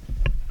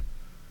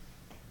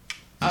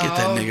 Get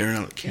that nigga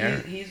another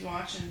carrot. He's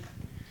watching.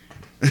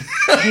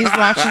 He's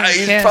watching the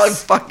He's kiss. probably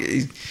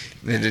fucking.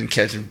 They didn't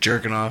catch him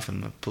jerking off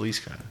in the police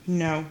car.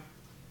 No.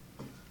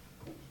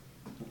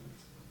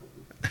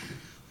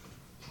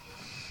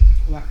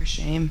 Walk of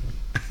shame.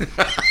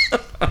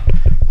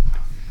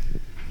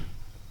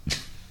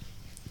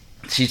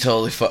 She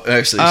totally fuck.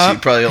 Actually, she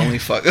probably only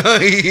fuck.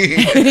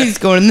 He's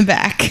going in the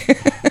back.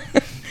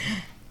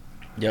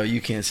 Yo,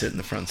 you can't sit in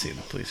the front seat of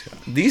the police car.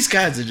 These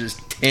guys are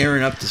just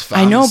tearing up this.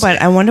 I know, pharmacy.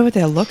 but I wonder what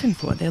they're looking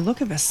for. They're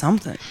looking for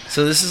something.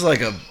 So this is like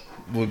a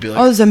would be like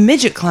Oh, there's a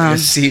midget a clown.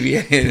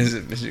 CVS. Is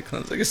it midget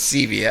clown? It's like a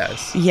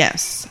CVS.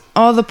 Yes.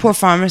 Oh, the poor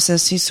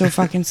pharmacist. He's so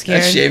fucking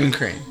scared. That's shaving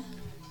cream.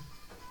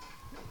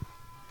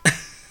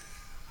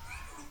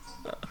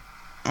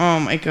 Oh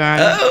my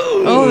god.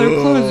 Oh, they're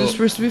clones. They're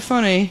supposed to be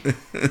funny.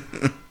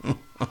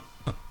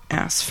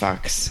 Ass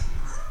fucks.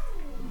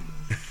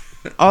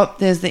 Oh,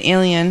 there's the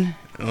alien.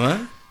 What?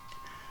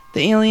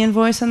 The alien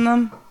voice in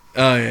them.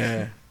 Oh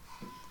yeah.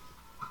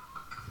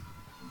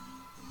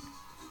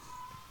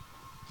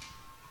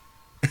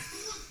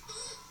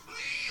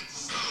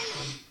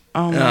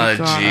 Oh my Oh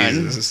god.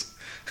 Jesus.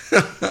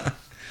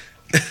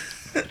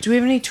 Do we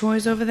have any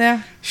toys over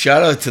there?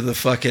 Shout out to the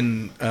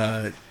fucking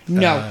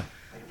No.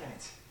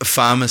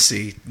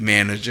 Pharmacy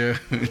manager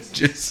who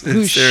just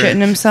Who's sits there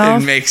shitting himself?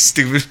 and makes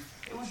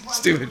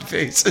stupid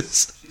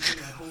faces.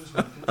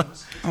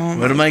 Oh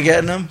What am I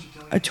getting him?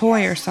 A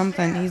toy or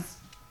something. He's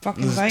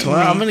fucking biting me.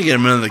 I'm gonna get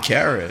him another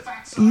carrot.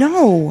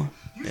 No.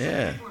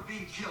 Yeah.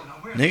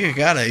 Nigga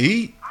gotta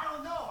eat. I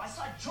don't know. I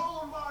saw Joe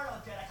Lombardo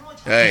dead. I can only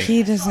tell Hey,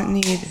 He doesn't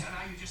need.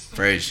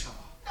 Frage.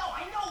 No,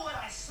 I know what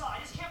I saw. I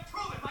just can't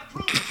prove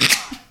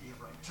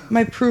it.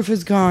 My proof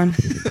is gone. My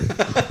proof is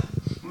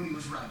gone. Mooney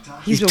was right,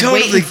 Doc. He's You been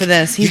totally- waiting for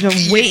this. He's you-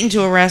 been waiting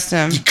to arrest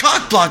him. You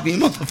cock blocked me,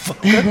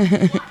 motherfucker.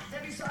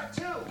 Debbie saw it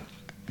too.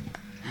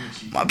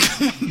 my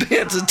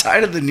pants are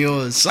tighter than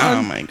yours, Oh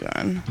son. my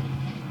god.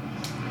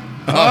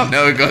 Oh,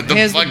 now we got the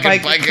here's the fucking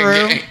biker biker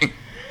crew. gang.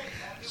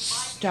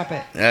 Stop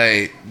it.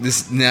 Hey,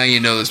 this now you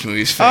know this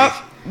movie's fake.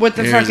 Oh, with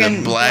the Here's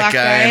fucking a black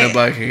guy and a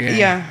biker gang.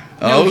 Yeah.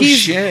 Oh, he's,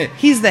 shit.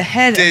 He's the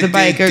head of the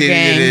biker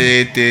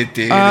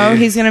gang. Oh,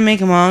 he's gonna make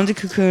them all into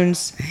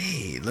cocoons.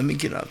 Hey, let me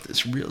get off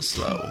this real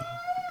slow.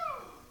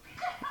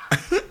 Big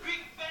bad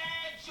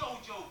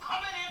JoJo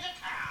coming into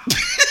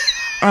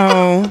town.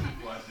 Oh.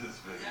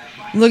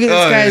 Look at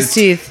this guy's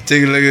teeth.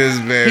 Take a look at this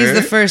bear. He's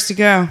the first to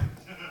go.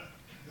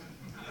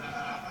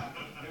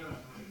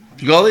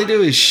 All they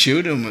do is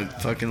shoot him with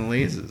fucking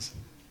lasers.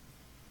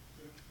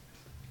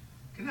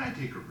 Can I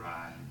take a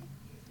ride,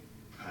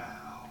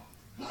 pal?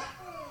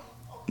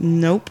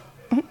 Nope.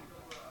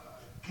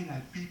 Can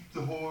I beep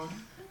the horn?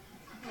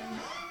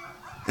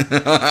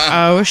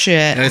 Oh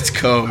shit. That's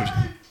code.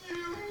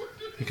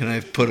 Can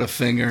I put a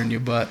finger in your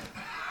butt?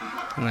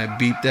 Can I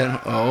beep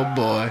that? Oh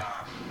boy.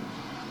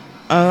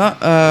 Uh What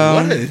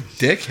oh. a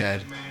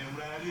dickhead.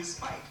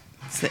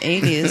 It's the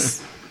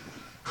 80s.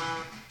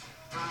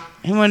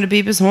 He wanted to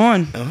beep his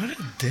horn. Oh, what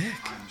a dick.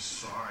 I'm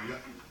sorry.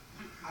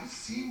 I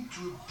seem to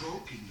have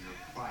broken your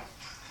bike.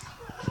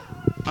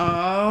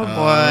 Oh Oh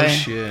boy.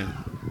 shit.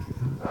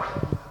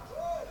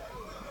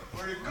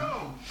 Where'd it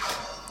go?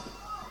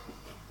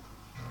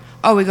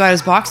 Oh, we got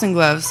his boxing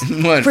gloves.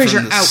 What, Fraser,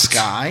 from the out.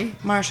 sky?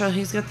 Marshall,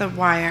 he's got the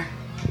wire.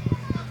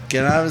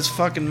 Get out of his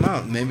fucking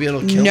mouth. Maybe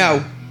it'll kill No.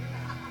 him.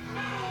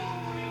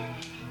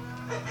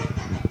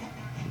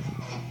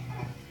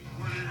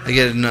 I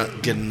get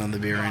another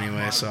beer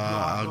anyway, so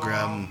I'll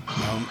grab him.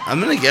 I'm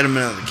gonna get him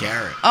another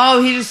carrot.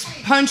 Oh, he just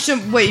punched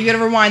him. Wait, you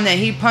gotta rewind that.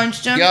 He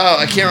punched him. Yo,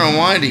 I can't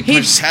rewind. He punched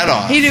his head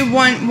off. He did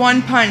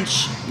one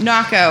punch,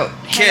 knockout.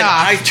 Kid, head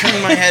off. I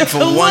turned my head for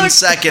Look, 1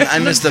 second. I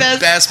the missed the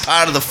best- best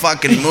part of the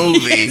fucking movie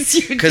Yes,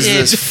 you because of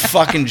did. this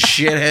fucking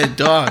shithead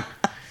dog.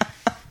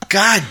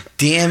 God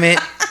damn it!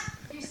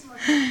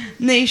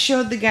 And they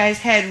showed the guy's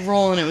head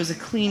roll, and it was a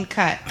clean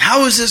cut.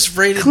 How is this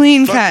rated?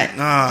 Clean fucking-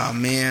 cut. Oh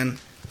man,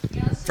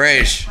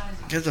 Frage,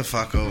 get the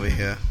fuck over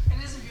here.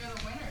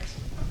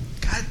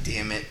 God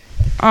damn it!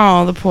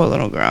 Oh, the poor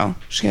little girl.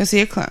 She's gonna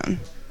see a clown.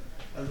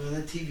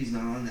 That TV's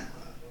not on that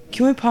loud.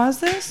 Can we pause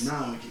this?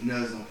 No,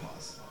 there's no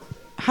pause.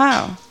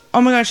 How? Oh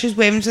my god, she's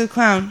waving to the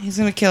clown. He's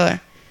gonna kill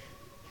her.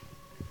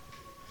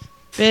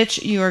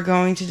 Bitch, you are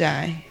going to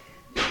die.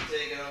 Take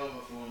it over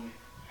for me.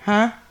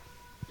 Huh?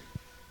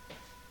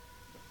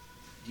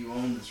 You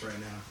own this right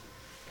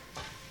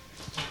now.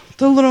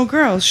 The little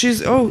girl.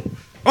 She's oh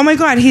my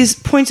god, he's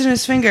pointing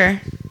his finger.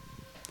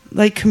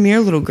 Like, come here,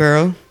 little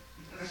girl.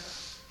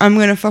 I'm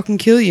gonna fucking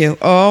kill you.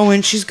 Oh,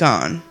 and she's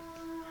gone.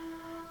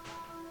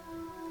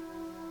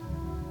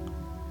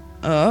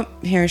 Oh,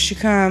 here she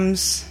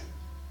comes.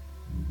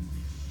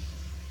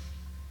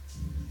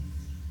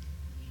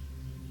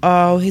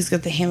 Oh, he's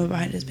got the hammer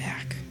behind his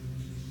back.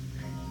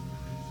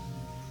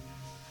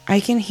 I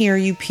can hear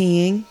you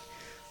peeing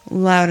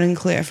Loud and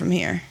clear from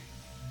here.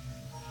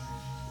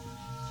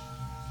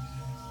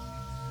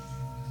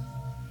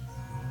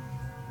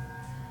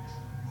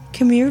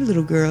 Come here,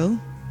 little girl.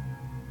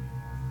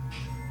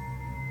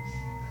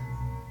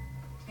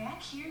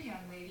 Back here, young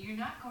lady. You're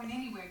not going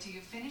anywhere till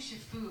you finish your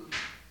food.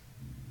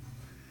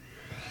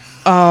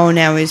 Oh,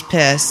 now he's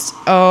pissed.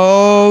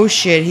 Oh,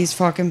 shit, he's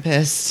fucking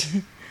pissed.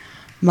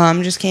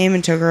 Mom just came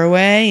and took her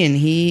away, and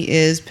he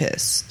is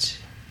pissed.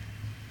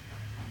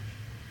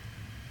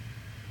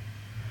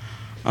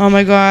 Oh,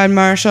 my God,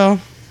 Marshall.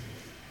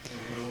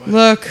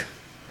 Look.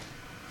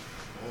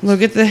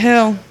 Look at the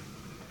hill.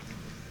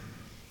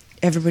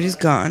 Everybody's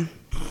gone.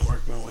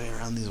 Work my way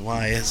around these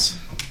wires.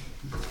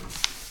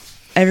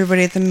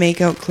 Everybody at the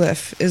makeout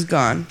cliff is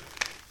gone.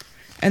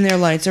 And their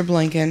lights are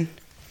blinking.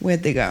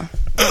 Where'd they go?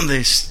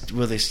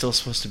 Were they still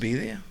supposed to be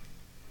there?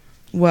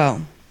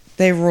 Well,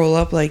 they roll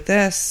up like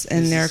this,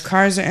 and their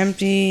cars are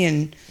empty,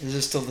 and... Is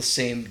it still the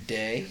same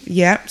day?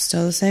 Yep,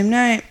 still the same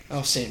night.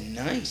 Oh, same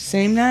night.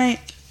 Same night.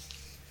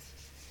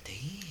 Damn.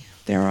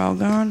 They're all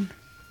gone.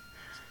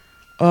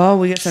 Oh,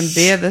 we got some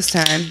beer this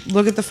time.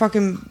 Look at the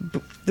fucking...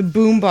 the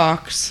boom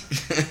box.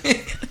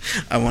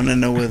 I want to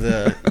know where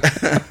the...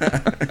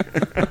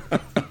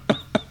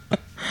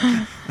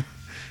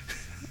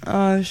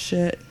 Oh,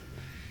 shit.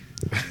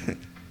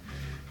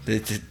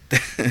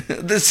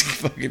 This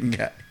fucking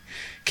guy.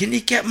 Can you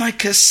get my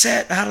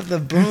cassette out of the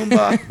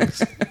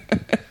boombox?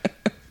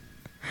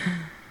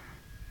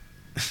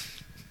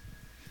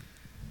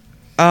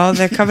 Oh,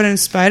 they're covered in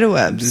spider This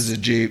webs. is a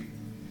Jeep.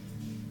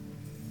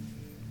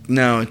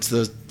 No, it's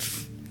the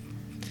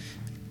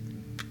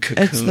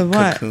cocoon, It's the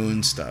what?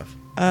 Cocoon stuff.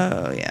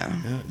 Oh,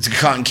 yeah. Yeah, it's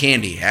cotton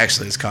candy.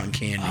 Actually, it's cotton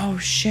candy. Oh,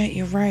 shit,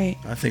 you're right.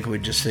 I think we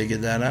just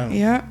figured that out.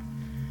 Yep.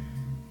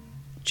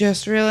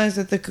 Just realized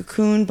that the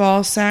cocoon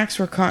ball sacks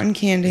were cotton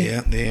candy.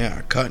 Yeah, they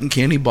are. Cotton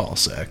candy ball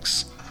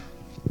sacks.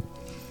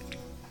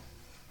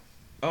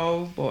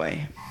 Oh,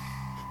 boy.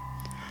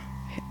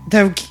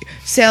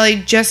 Sally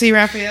Jesse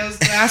Raphael's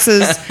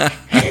glasses.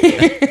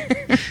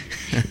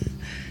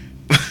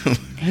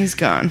 He's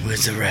gone.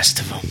 Where's the rest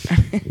of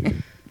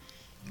them?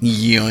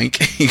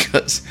 Yoink. He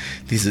goes,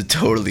 these are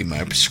totally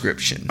my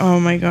prescription. Oh,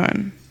 my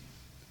God.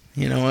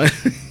 You know what?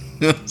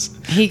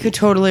 He could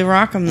totally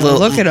rock him, though.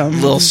 Look at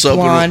him. Little soap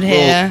Blonde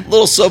hair.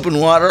 Little soap and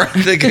water.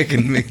 I think I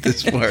can make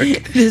this work.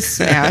 This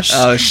smash.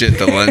 Oh, shit.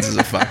 The lenses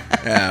are fine.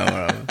 Yeah,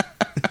 whatever.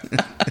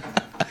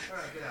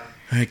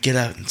 All right, get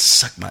out and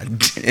suck my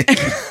dick.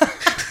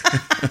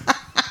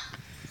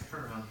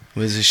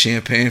 Where's the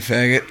champagne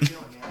faggot? You're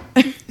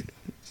not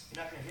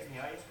gonna hit me,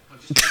 are you?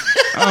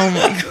 Oh,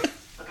 my God.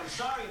 Look, I'm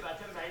sorry about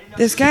that, but I didn't know.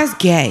 This guy's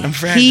gay. I'm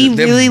fragile. He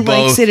They're really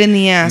both- likes it in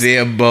the ass.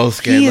 They're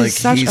both gay. He Like is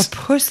such he's, a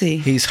pussy.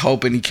 he's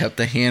hoping he kept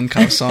the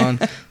handcuffs on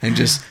and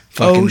just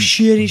fucking Oh,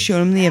 shit, he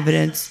showed him the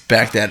evidence.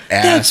 back that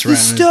That's ass the around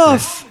his dick.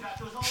 stuff.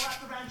 It was all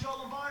wrapped around Joe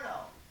Lombardo.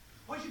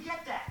 Where'd you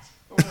get that?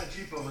 Over that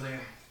Jeep over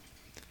there.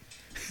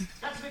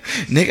 That's a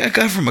big Nick, I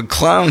got it from a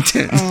clown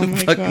tent. Oh, my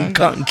Fucking God.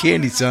 cotton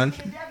candy, son.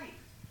 Debbie.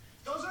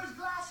 Those are his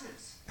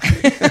glasses.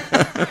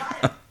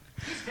 Got it.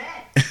 He's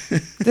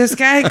dead. This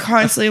guy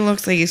constantly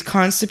looks like he's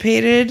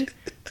constipated.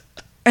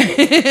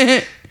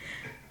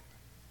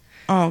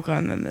 Oh, God.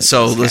 And then this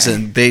So guy.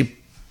 listen, they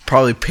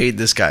probably paid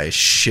this guy a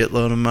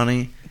shitload of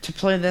money. To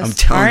play this I'm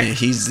telling part? you,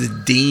 he's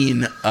the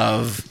dean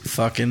of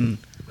fucking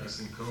That's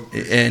in code.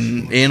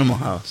 in Animal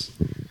House.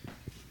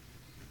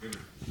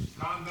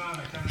 Calm down.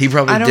 I can't. He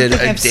probably I don't did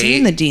think a I've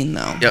seen the dean,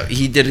 though. Yeah,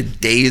 he did a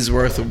day's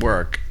worth of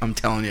work. I'm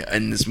telling you,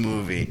 in this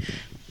movie,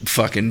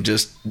 fucking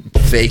just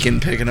faking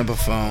picking up a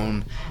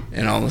phone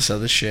and all this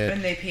other shit.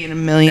 And they paid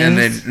him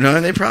millions.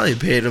 And they probably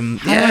paid him.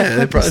 How do I Yeah, put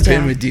they probably this paid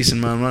him down? a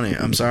decent amount of money.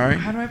 I'm sorry.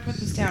 How do I put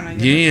this down? I You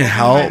gotta need open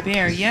help? my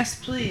beer. Yes,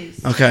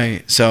 please.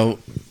 Okay, so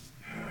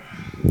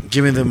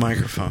give me the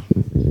microphone.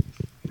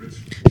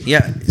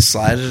 Yeah,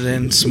 slide it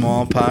in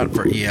small pot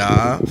for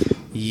yeah. Maybe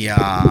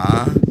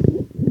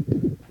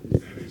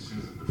as soon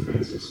as the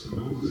defense is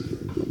smooth.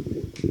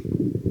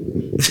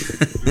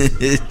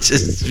 It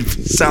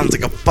just sounds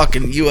like a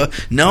fucking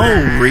no,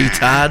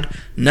 retard.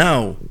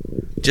 No.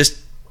 Just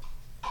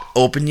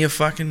open your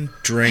fucking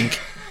drink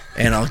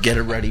and I'll get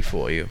it ready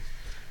for you.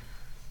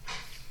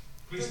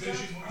 Police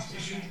station, police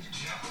station.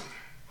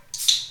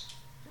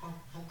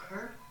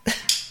 Okay.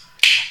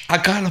 I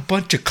got a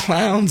bunch of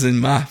clowns in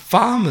my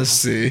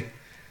pharmacy.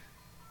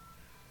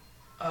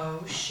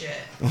 Oh, shit.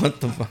 What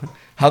the fuck?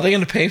 How are they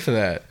going to pay for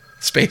that?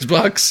 Space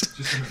bucks?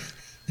 Just a minute.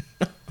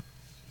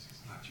 This is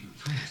not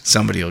you.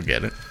 Somebody will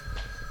get it.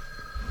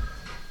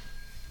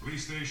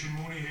 Police station,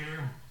 Mooney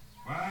here.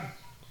 What?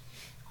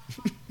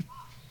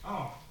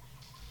 Oh,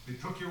 they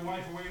took your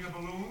wife away in a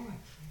balloon?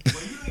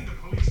 Well, you need the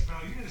police,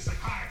 pal. You need a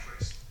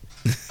psychiatrist.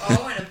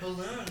 Oh, and a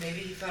balloon. Maybe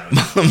he thought it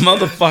was...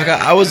 Motherfucker,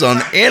 I was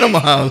on Animal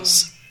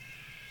House.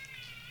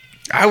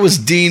 I was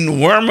Dean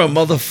Wormer,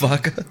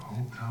 motherfucker. The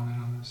whole town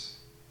in on this?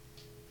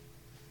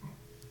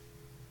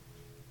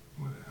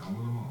 What the hell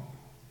with them all?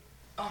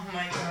 Oh,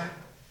 my God.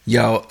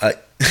 Yo,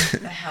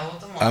 The hell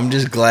with them all. I'm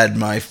just glad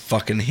my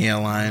fucking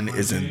hairline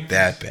isn't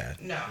that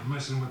bad. No. You're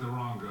messing with the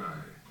wrong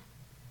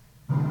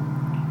guy.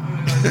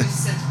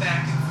 just sits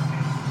back and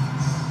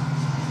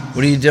fucking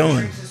What are you doing?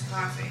 drinks his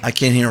coffee. I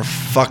can't hear a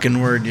fucking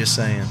word you're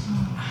saying.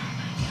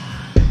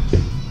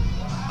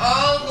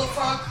 Oh, the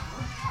fuck.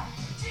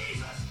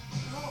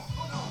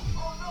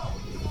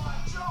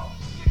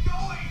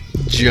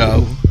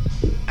 Joe.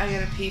 I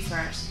gotta pee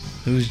first.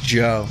 Who's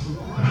Joe?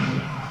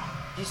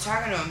 He's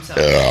talking to himself.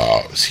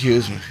 Oh,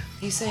 excuse me.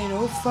 He's saying,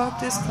 oh, fuck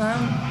this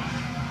clown.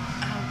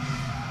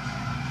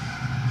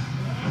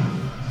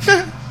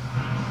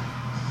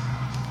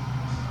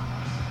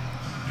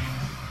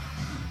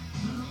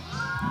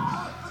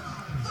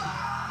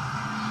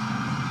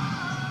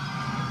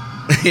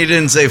 He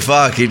didn't say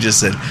fuck, he just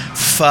said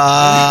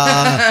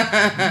fuck.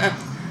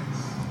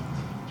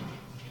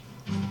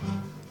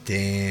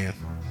 Damn.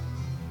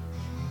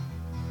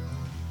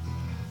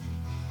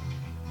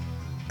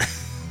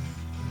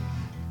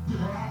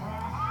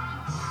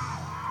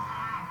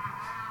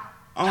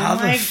 Oh How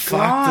my the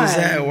fuck does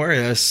that God. work?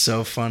 That's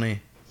so funny.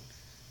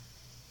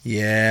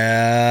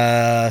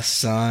 Yeah,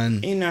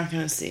 son. You're not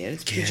gonna see it.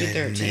 It's Get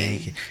PG-13.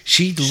 naked.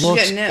 She She's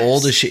looks got nips.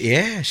 old as shit.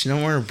 Yeah, she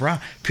don't wear a bra.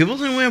 People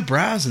didn't wear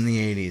bras in the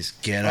 80s.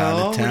 Get out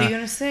Oh, of town. what are you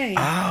gonna say?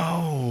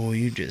 Oh,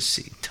 you just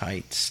see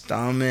tight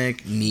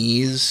stomach,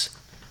 knees.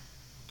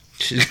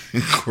 She's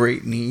got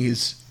great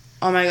knees.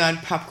 Oh my God,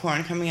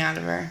 popcorn coming out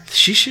of her.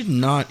 She should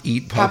not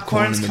eat popcorn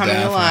Popcorn's in the coming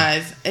bathroom.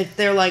 alive.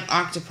 They're like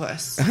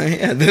octopus.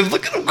 Yeah,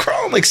 look at them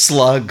crawling like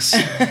slugs.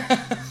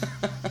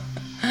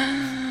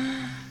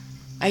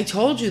 I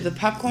told you the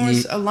popcorn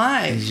was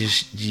alive.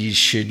 You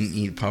shouldn't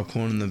eat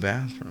popcorn in the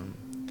bathroom.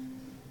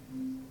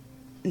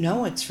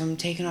 No, it's from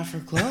taking off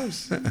her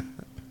clothes.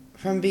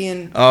 From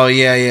being Oh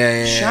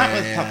yeah. Shot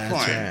with yeah,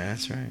 popcorn.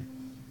 That's right.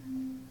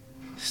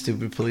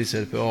 Stupid police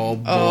said, "Oh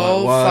boy,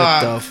 Oh, what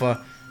fuck. the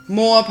fuck?"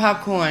 more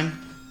popcorn.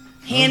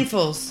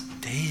 Handfuls.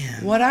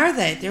 Damn. What are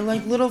they? They're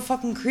like little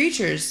fucking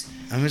creatures.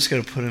 I'm just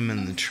gonna put them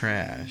in the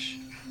trash.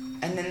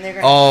 And then they're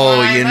gonna Oh,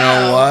 climb you know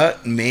out.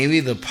 what? Maybe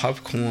the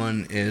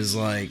popcorn is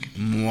like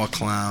more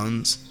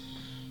clowns,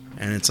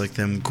 and it's like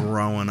them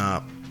growing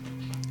up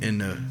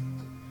into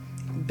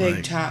Big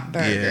like, Top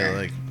Burger. Yeah,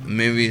 like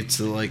maybe it's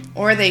like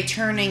Or are they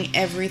turning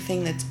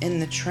everything that's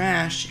in the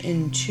trash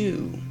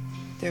into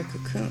their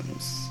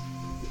cocoons?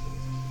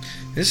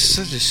 this is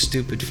such a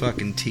stupid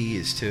fucking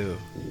tease too.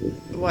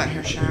 What,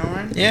 her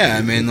showering? Yeah,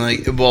 I mean,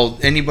 like, well,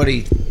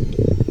 anybody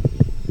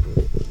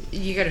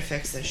You gotta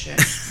fix this shit.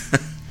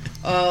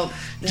 Oh,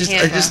 the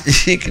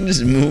you can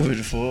just move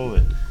it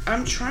forward.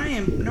 I'm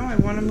trying. No, I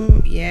want to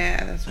move.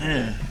 Yeah, that's better.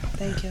 Yeah.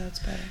 Thank you, that's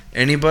better.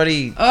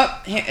 Anybody,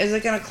 Oh, is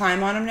it gonna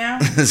climb on him now?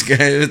 this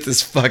guy with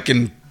this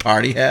fucking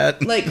party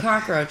hat. Like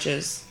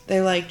cockroaches.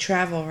 They like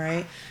travel,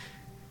 right?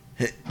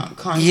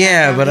 Contact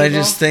Yeah, on but I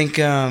people. just think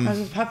How's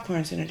what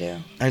popcorn's gonna do?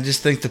 I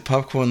just think the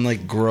popcorn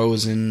like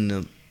grows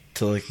into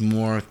like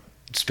more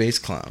space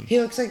clown. He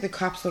looks like the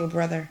cop's little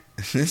brother.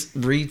 This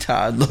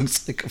retard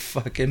looks like a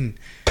fucking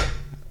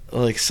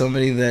like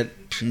somebody that.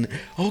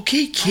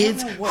 Okay,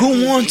 kids, know what who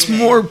he's wants eating.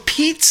 more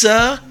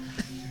pizza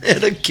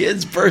at a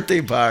kid's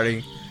birthday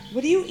party?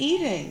 What are you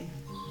eating?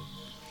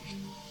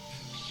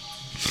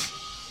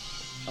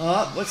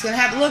 Oh, what's gonna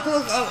happen? Look!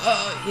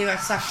 Oh, he got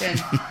sucked in.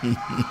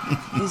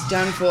 He's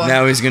done for.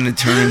 Now he's gonna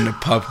turn into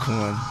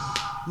popcorn.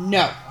 No.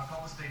 I'll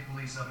call the state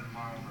police up in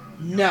Marlboro.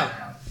 No.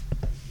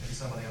 Maybe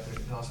somebody up there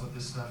can tell us what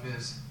this stuff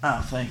is.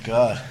 Oh, thank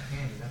God.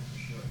 Candy, that's for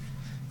sure.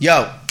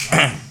 Yo,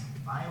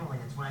 Finally,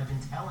 it's what I've been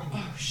telling you.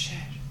 Oh shit.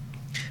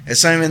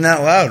 it's not even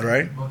that loud,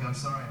 right? Look, I'm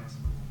sorry. I was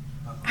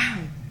Ow.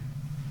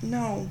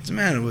 No. What's the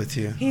matter with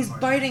you? He's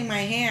biting my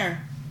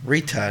hair.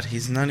 Retard,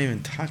 he's not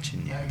even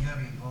touching you. yeah, you gotta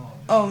be involved.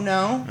 Oh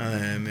no. Oh,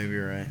 yeah, maybe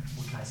you're right.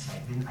 What can I say?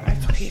 I I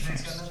have to pee It's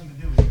first. got nothing to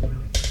do with you,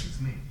 really.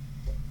 It's me.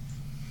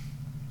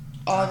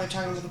 Oh, they're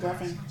talking with the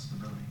girlfriend.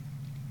 Responsibility.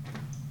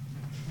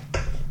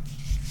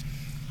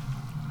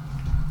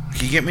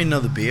 Can you get me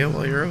another beer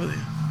while you're over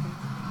there?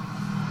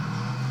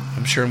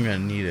 I'm sure I'm gonna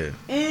need it.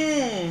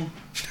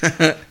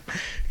 Mmm.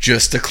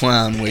 Just a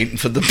clown waiting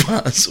for the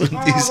bus with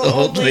Oh, these the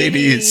old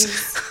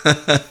ladies.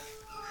 The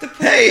poor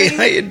Hey, thing.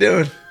 how you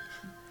doing?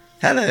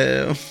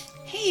 Hello.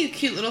 Hey, you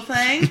cute little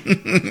thing.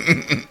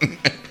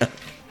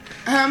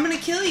 I'm gonna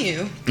kill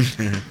you.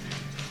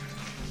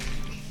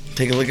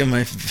 Take a look at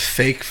my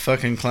fake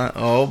fucking clown.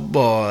 Oh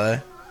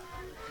boy,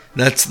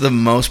 that's the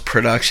most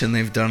production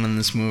they've done in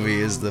this movie.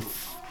 Is the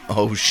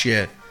oh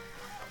shit?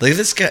 Look at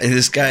this guy.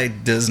 This guy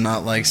does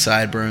not like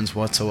sideburns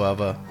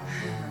whatsoever.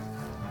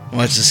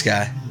 Watch this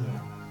guy.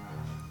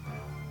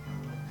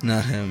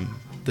 Not him.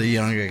 The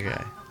younger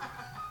guy.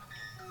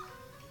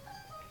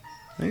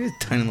 Look at his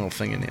tiny little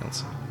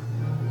fingernails.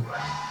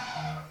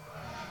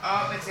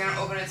 Oh, it's gonna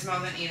open its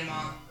mouth and eat them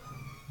all.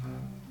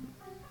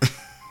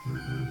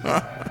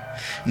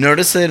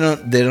 Notice they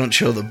don't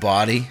show the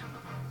body.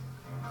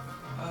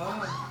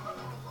 Oh.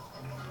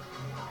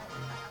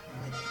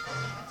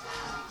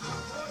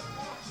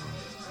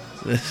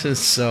 This is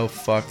so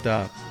fucked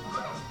up.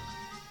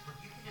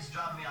 You can just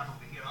drop me off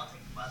over here. I'll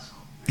take the bus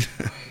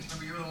home.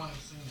 Remember, you're the one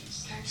who's seen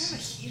these. Can I turn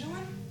the heat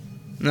on?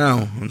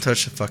 No, don't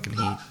touch the fucking heat.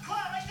 Come on,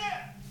 right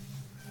there.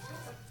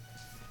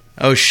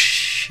 Oh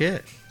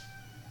shit.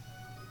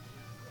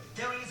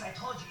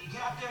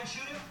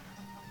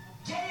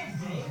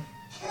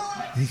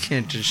 You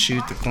can't just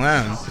shoot the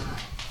clown.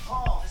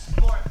 Paul, this is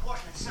more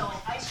important than selling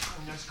ice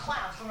cream. There's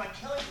clowns. They're not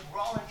killing you. We're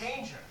all in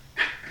danger.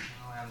 I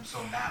haven't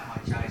sold that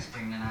much ice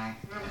cream tonight.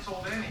 You haven't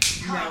sold any.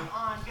 Come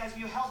on, guys. Will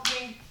you help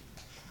me?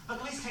 Look,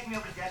 at least take me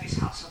over to Debbie's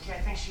house, okay?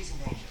 I think she's in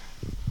danger.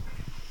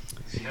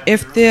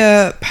 If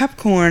the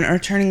popcorn are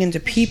turning into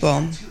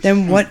people,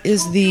 then what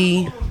is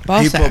the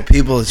ball sack?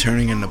 People are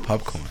turning into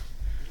popcorn.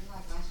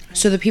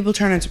 So the people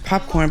turn into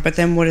popcorn, but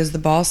then what is the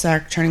ball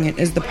sack turning in?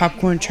 Is the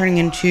popcorn turning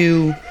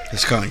into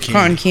It's cotton candy.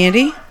 cotton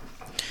candy?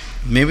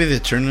 Maybe they're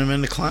turning them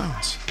into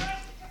clowns.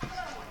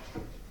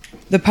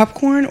 The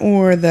popcorn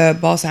or the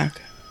ball sack?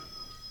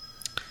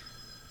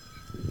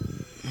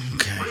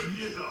 Okay.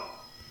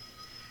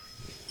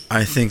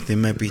 I think they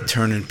might be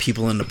turning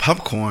people into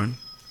popcorn,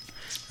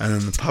 and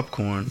then the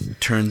popcorn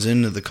turns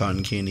into the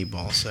cotton candy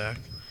ball sack.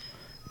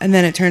 And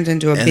then it turns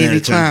into a And then baby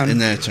it turns, clown.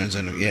 and then it turns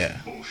into, yeah.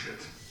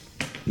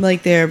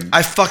 Like they're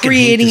I fucking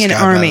creating hate this an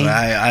guy, by the army. way.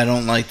 I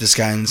don't like this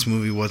guy in this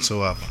movie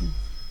whatsoever.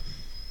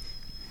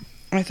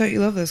 I thought you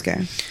loved this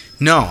guy.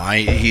 No,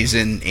 he's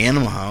in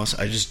Animal House.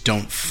 I just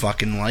don't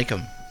fucking like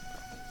him.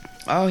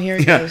 Oh, here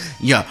he Yeah, goes.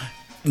 yeah.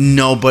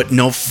 No, but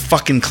no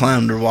fucking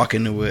clown to walk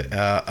into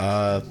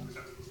a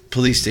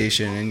police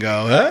station and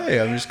go, hey,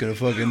 I'm just gonna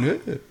fucking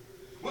do it.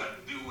 What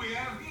do we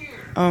have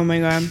here? Oh my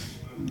god.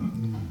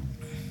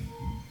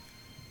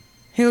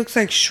 He looks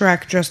like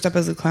Shrek dressed up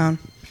as a clown.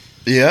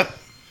 Yep.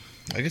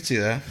 I could see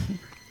that.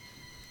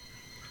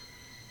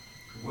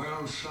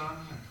 Well, son,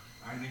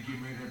 I think you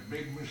made a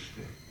big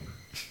mistake.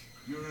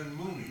 You're in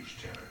Mooney's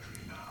territory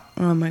now.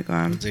 Oh my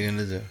god. What's he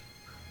gonna do?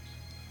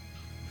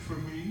 For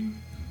me?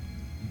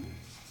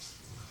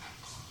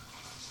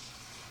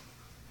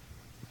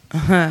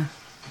 Uh-huh.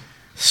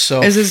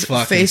 So Is his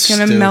fucking face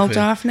gonna stupid. melt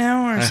off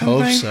now or I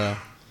something? hope so.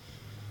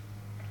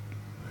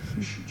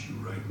 I'll shoot you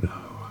right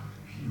now,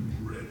 you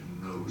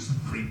red-nosed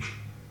freak.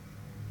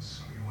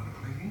 So you want to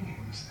play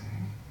games,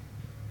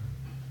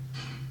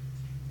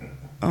 eh?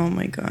 Oh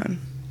my god.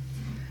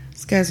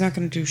 This guy's not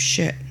gonna do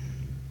shit.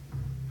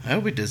 I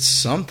hope he did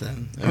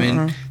something. I mean,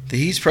 Uh-uh.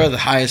 he's probably the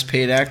highest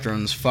paid actor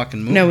in this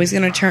fucking movie. No, he's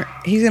gonna turn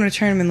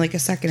him in like a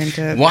second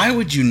into Why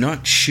would you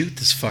not shoot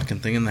this fucking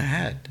thing in the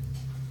head?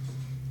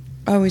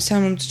 Oh, he's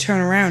telling him to turn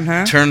around,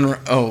 huh?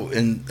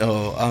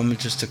 I'm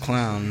just a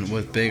clown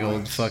with big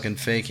old fucking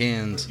fake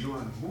hands. You're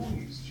in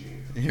Mooney's jail.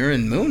 You're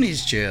in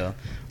Mooney's jail.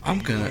 I'm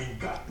gonna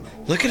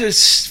look at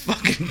his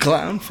fucking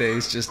clown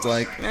face, just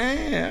like,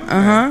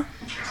 Uh-huh.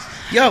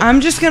 Yo,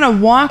 I'm just gonna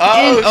walk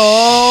in.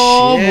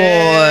 Oh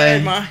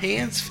shit. boy. My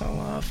hands fell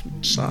off,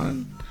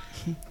 son.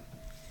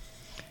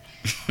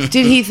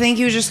 Did he think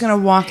he was just gonna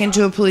walk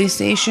into a police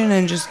station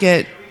and just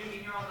get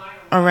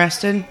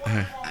arrested?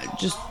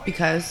 Just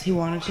because he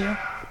wanted to?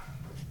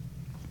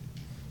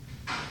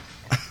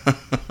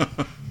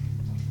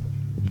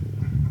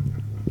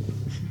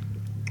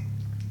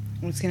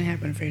 What's gonna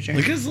happen, Fraser?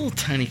 Look at his little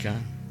tiny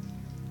gun.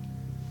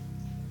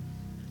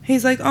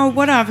 He's like, oh,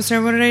 what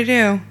officer? What did I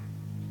do?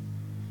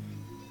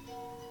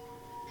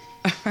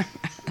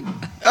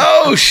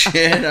 Oh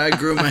shit! I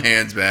grew my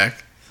hands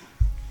back.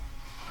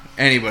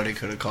 Anybody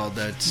could have called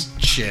that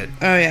shit.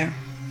 Oh, yeah.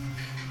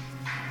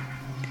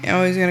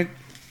 Oh, he's gonna...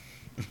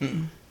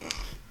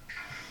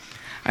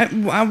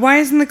 why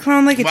isn't the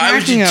clown, like, attacking Why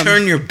would you him?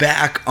 turn your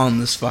back on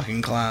this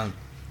fucking clown?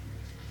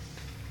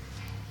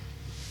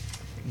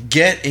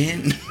 Get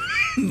in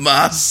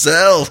my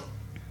cell.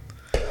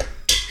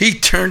 He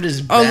turned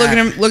his back. Oh, look at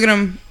him. Look at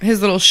him.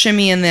 His little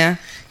shimmy in there.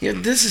 Yeah,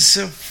 this is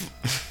so...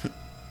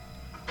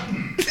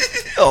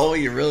 Oh,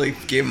 you really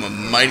gave him a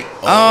mighty...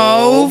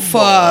 Oh, boy.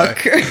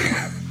 fuck.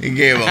 You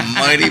gave him a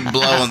mighty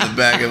blow on the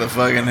back of the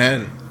fucking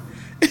head.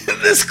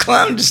 This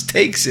clown just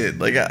takes it.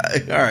 Like,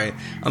 all right,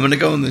 I'm gonna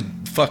go in the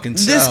fucking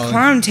cell. This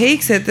clown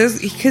takes it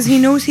because he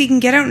knows he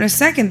can get out in a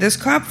second. This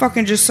cop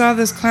fucking just saw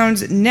this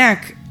clown's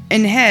neck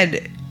and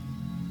head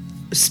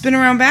spin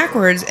around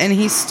backwards, and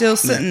he's still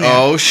sitting there.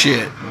 Oh,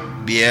 shit.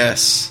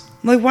 Yes.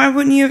 Like, why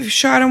wouldn't you have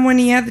shot him when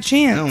he had the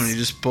chance? No, when you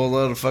just pulled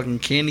out a fucking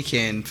candy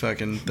cane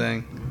fucking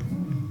thing.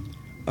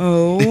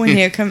 Oh, and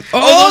here comes...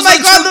 Oh my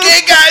god, the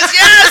gay guys,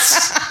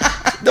 yes!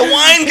 The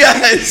wine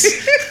guys!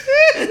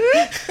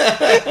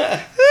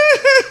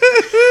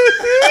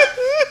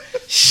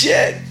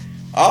 Shit.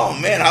 Oh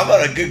man, how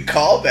about a good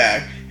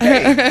callback?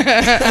 Hey.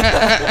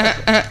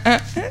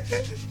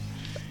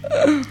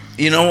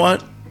 You know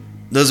what?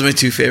 Those are my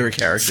two favorite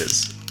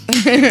characters.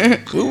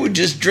 We were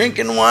just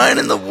drinking wine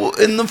in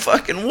the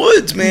fucking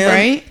woods, man.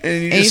 Right?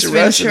 And you Ace just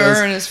arrested us.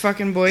 Ventura and his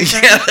fucking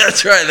boyfriend. Yeah,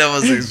 that's right. That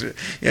was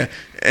yeah.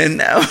 And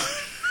now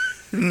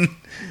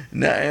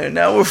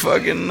we're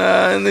fucking in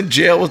the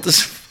jail with this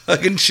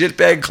fucking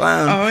shitbag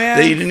clown. Oh, yeah.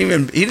 That he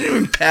didn't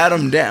even pat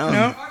him down.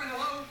 Nope.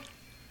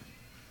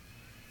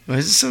 Why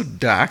is it so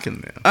dark in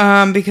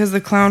there? Because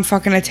the clown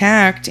fucking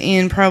attacked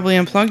and probably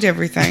unplugged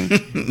everything.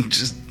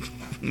 Just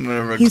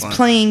whatever. He's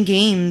playing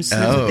games.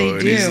 That's what they and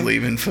do. he's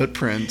leaving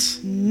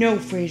footprints. No,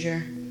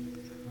 Fraser.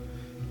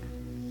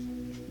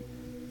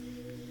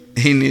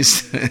 He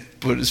needs to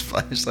put his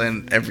flashlight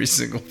on every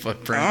single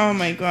footprint. Oh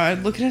my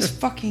god, look at his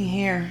fucking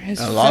hair. His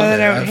I love feathered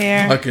it. out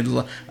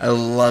hair. I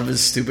love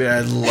his stupid.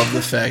 I love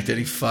the fact that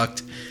he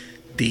fucked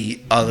the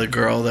other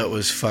girl that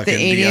was fucking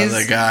the 80s?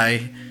 other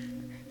guy.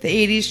 The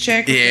 80s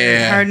chick with the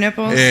Yeah. hard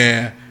nipples.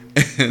 Yeah.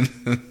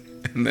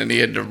 And then he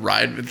had to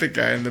ride with the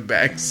guy in the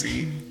back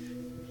seat.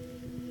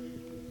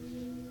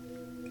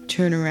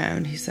 Turn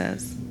around, he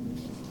says.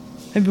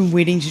 I've been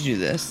waiting to do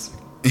this.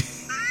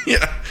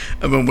 Yeah.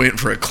 I've been waiting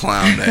for a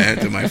clown to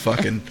enter my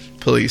fucking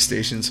police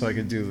station so I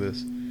could do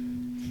this.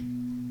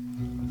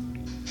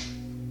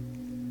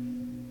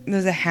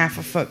 There's a half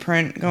a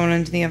footprint going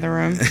into the other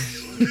room.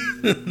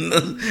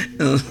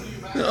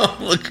 Oh,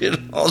 look at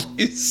all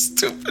these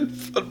stupid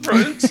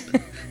footprints.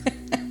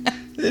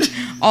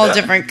 All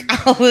different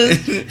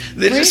colors.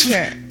 They just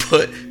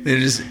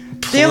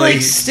They're like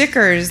place-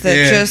 stickers that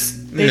Yeah.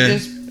 they Yeah.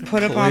 just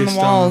put up on the placed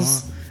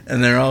walls. wall.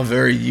 And they're all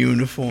very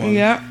uniform.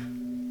 Yep.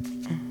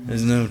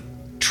 There's no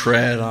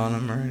tread on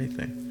them or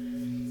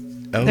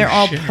anything. Oh, They're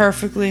all shit.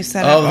 perfectly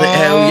set Oh,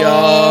 up.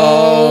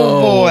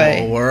 yo,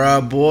 boy. Where are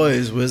our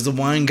boys? Where's the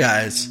wine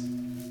guys?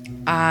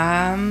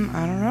 I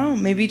don't know.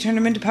 Maybe turn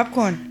them into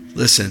popcorn.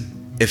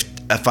 Listen,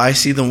 if I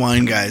see the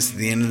wine guys at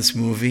the end of this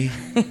movie,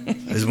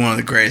 it's one of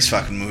the greatest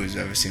fucking movies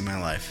I've ever seen in my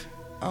life.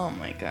 Oh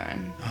my god.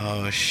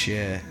 Oh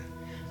shit!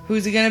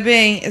 Who's it gonna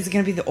be? Is it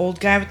gonna be the old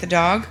guy with the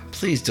dog?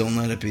 Please don't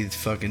let it be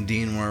fucking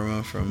Dean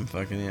Wormer from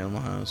fucking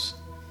Animal House.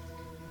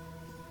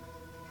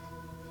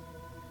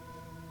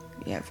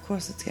 Yeah, of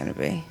course it's gonna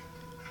be.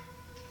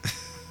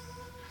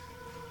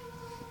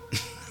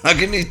 How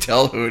can you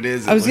tell who it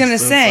is? I was It looks gonna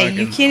so say fucking-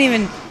 you can't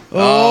even.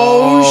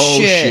 Oh,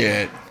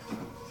 shit.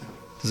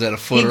 Is that a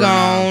foot He or an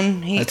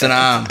arm? gone. That's an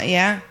arm.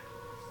 Yeah.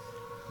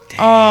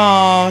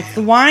 Oh, it's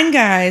the wine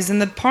guys in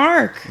the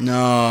park.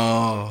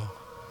 No.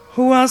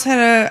 Who else had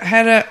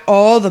a?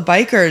 Oh, the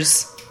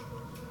bikers.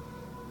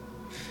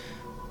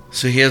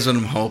 So here's what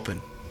I'm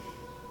hoping.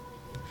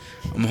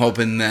 I'm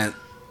hoping that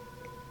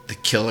the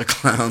killer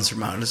clowns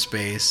from outer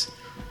space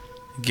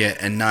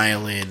get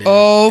annihilated.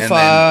 Oh, and fuck.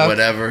 then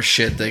whatever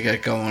shit they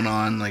got going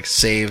on, like,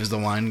 saves the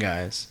wine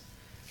guys.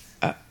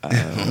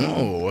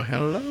 Oh,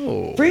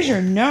 hello.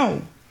 Fraser,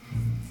 no.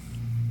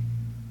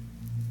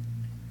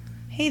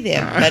 Hey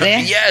there,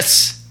 buddy.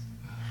 Yes.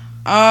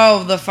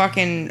 Oh, the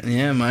fucking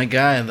Yeah, my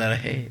guy that I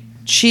hate.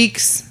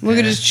 cheeks. Look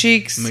at his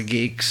cheeks.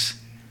 McGeeks.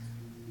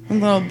 A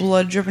little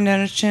blood dripping down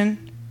his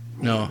chin.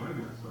 No.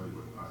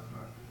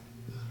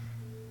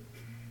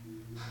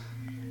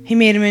 He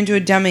made him into a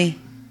dummy.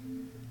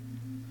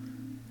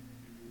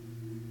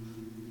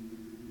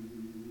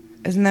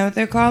 Isn't that what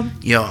they're called?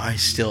 Yo, I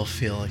still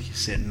feel like he's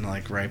sitting,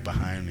 like, right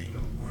behind me.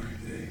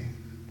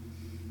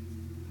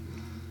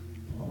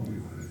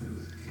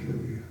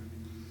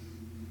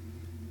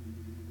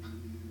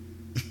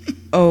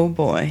 Oh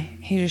boy,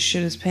 he just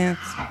shit his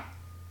pants.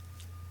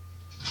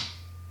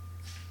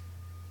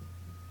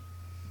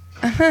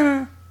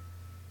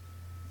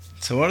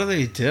 So what do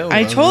they do?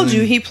 I other told than-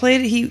 you he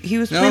played. He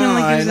was No, playing him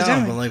like he I was know, a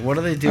dummy. but, like, what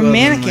do they do? A other than,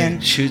 mannequin.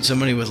 like, shoot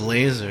somebody with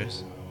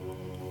lasers.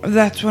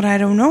 That's what I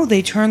don't know.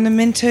 They turn them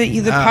into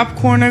either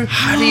popcorn or.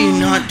 How do you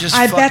not just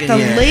I bet fucking- the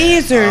yeah.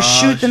 lasers Oh,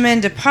 shoot them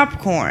into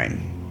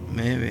popcorn,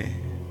 Maybe.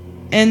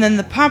 and then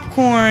the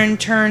popcorn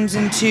turns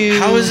into.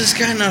 How is this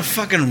guy not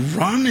fucking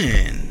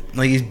running?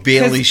 Like, he's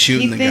barely 'Cause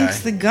shooting the He guy. thinks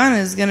the gun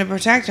is gonna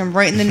protect him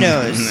right in the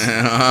nose.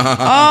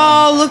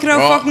 Oh, look at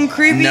how Oh, fucking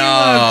creepy he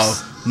no,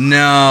 looks.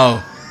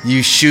 no.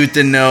 You shoot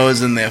the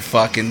nose and they're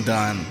fucking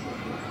done.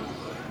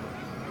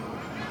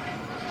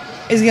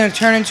 Is he gonna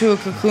turn into a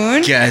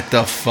cocoon? Get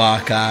the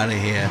fuck out of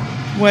here.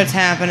 What's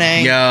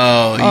happening?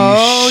 Yo, you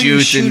Oh, shoot,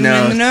 you shoot the him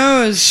nose. in the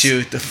nose.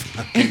 Shoot the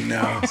fucking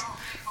nose.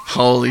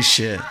 Holy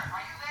shit.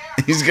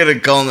 He's gonna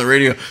call on the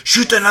radio.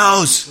 Shoot the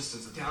nose.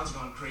 Since the town's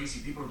gone crazy,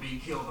 people are being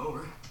killed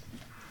over.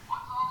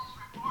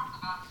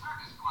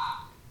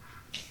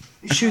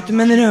 Shoot them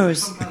in the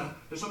nose.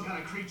 There's some kind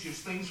of creatures,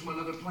 things from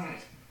another planet.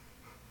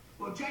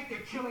 Well, Jack, they're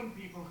killing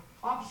people.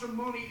 Officer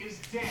Mooney is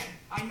dead.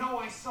 I know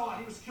I saw it.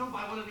 He was killed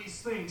by one of these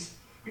things.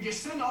 Could you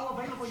send all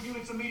available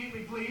units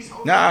immediately, please?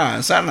 Over. Nah,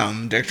 it's not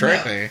him. Dick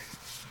Tracy.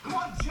 Come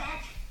on,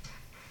 Jack.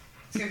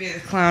 It's gonna be the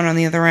clown on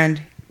the other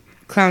end.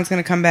 Clown's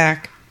gonna come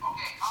back.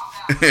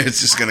 It's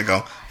just gonna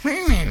go.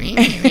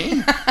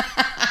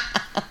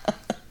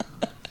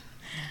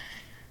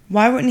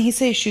 Why wouldn't he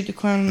say shoot the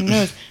clown in the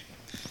nose?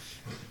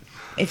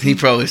 If He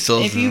probably still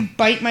If doesn't you know.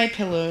 bite my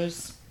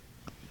pillows,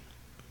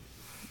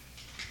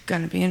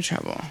 gonna be in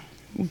trouble.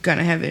 We're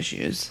gonna have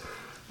issues.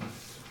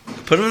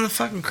 Put him in the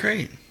fucking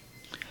crate.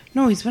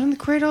 No, he's been in the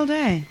crate all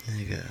day.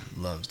 Nigga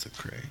loves the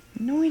crate.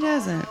 No, he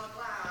doesn't.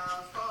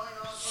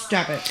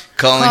 Stop it.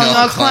 Calling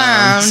all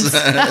clowns. clowns.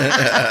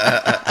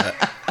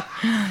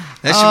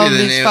 That All should be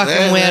the these name. fucking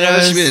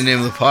That should be weirdos. the name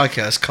of the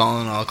podcast.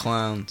 Calling all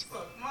clowns.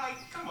 Look, Mike,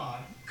 come on.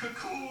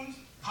 Cocoons,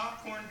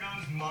 popcorn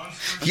guns,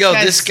 monsters. Yo,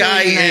 Guy's this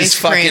guy stealing is ice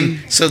fucking. cream.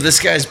 So this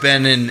guy's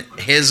been in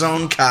his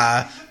own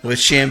car with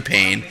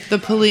champagne. The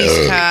police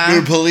The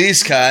car.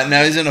 police car.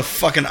 Now he's in a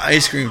fucking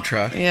ice cream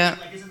truck. Yeah.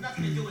 Like, it's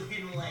nothing to do with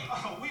hidden lake.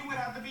 Oh, we would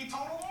have to be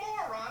total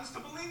morons to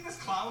believe this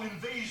all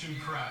invasion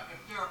crap.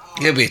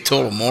 You gotta be a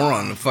total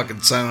moron to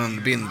fucking sign on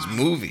to be in this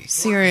movie.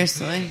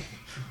 Seriously.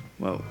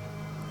 Whoa.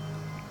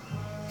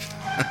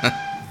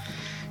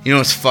 You know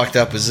what's fucked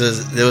up is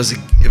there was a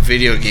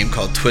video game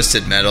called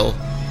Twisted Metal,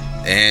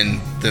 and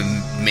the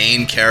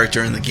main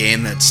character in the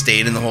game that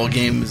stayed in the whole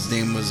game, his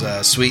name was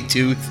Sweet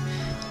Tooth,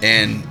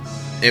 and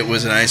it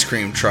was an ice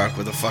cream truck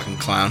with a fucking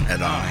clown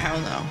head on it. Hell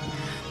no.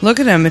 Look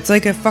at him. It's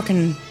like a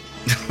fucking...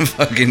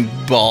 fucking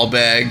ball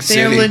bag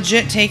They're city.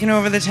 legit taking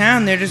over the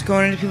town. They're just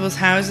going into people's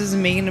houses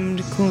and making them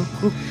into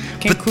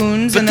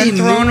cocoons but and then they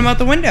throwing move- them out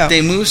the window.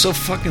 They move so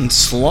fucking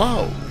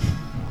slow.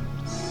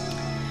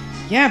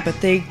 Yeah, but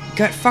they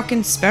got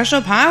fucking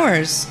special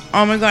powers.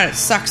 Oh my god, it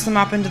sucks them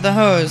up into the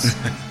hose.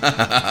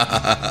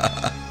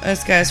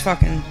 This guy's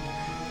fucking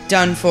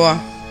done for.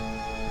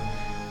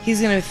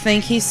 He's gonna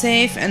think he's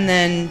safe and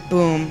then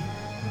boom.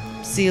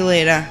 See you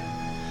later.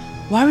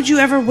 Why would you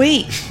ever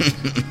wait?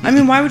 I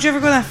mean, why would you ever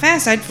go that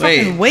fast? I'd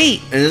fucking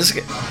wait. Is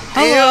this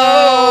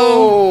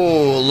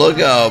Hello. Yo, look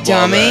out,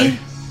 Dummy.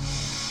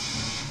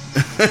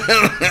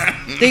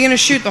 They're gonna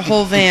shoot the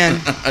whole van.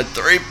 A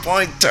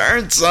 3-point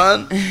turn,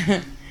 son.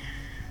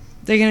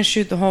 They're gonna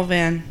shoot the whole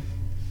van.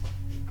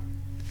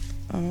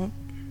 Oh.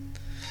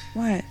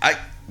 What? I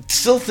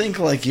still think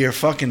like you're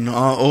fucking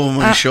over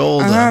my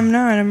shoulder. I'm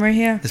not. I'm right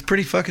here. It's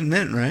pretty fucking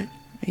mint, right?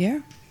 Yeah.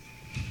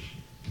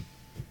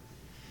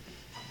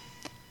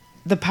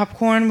 The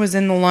popcorn was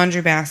in the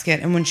laundry basket,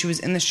 and when she was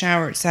in the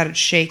shower, it started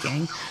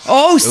shaking.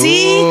 Oh,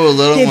 see? Ooh,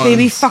 little They're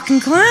baby ones. fucking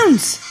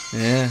clowns.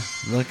 Yeah,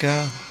 look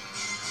out.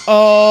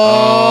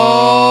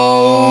 Oh,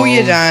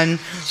 you're done.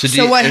 do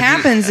So you- what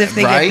happens if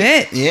they right?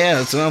 get bit? Yeah,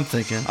 that's what I'm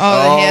thinking.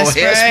 Oh, the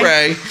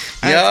hairspray?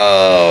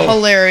 Yo.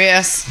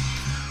 Hilarious.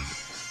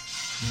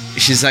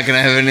 She's not going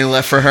to have any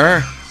left for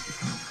her.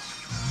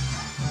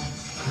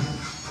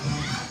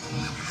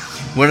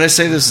 What did I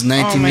say? This is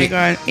 19... Oh my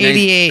god,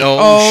 88.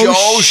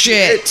 Oh,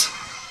 shit.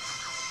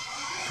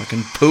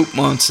 Fucking poop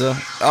monster.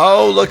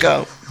 Oh, look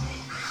out.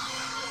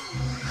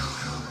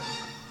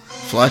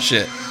 Flush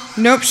it.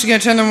 Nope, she's gonna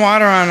turn the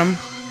water on him.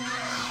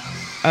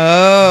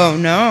 Oh,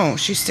 no.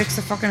 She sticks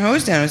the fucking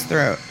hose down his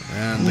throat.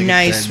 Yeah, look at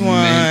Nice that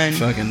one. mint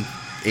fucking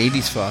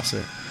 80s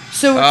faucet.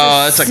 So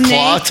it's That's a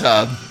claw snake-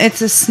 tub.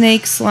 It's a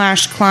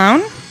snake/clown?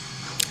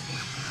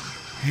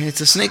 Hey,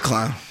 it's a snake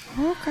clown.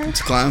 Okay.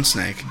 It's a clown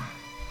snake.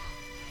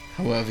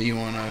 However you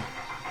want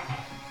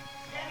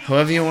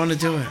to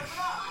do it.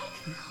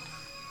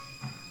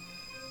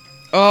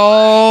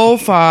 Oh,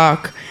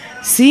 fuck.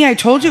 See, I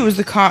told you it was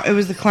the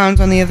clowns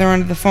on the other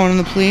end of the phone in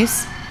the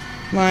police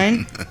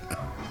line.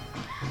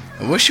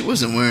 I wish he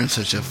wasn't wearing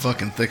such a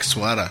fucking thick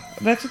sweater.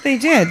 That's what they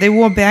did. They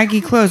wore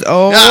baggy clothes.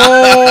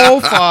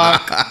 Oh,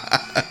 fuck.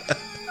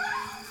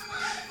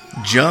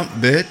 Jump,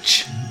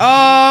 bitch.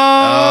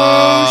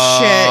 Oh,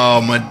 shit.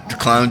 Oh, my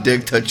clown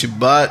dick touch your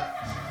butt.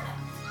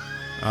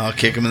 Oh,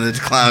 kick him in the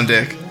clown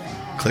dick.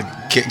 Click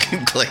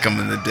him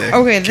in the dick.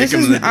 Okay, Kick this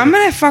him is... in the dick. I'm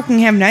gonna fucking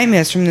have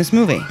nightmares from this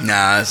movie.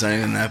 Nah, it's not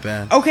even that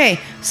bad. Okay,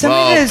 somebody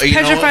Well, that is you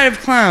know petrified what? of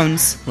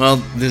clowns. Well,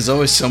 there's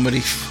always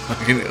somebody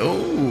fucking...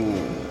 Oh.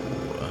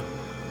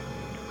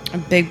 A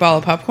big ball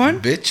of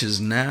popcorn? Bitch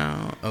is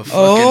now a fucking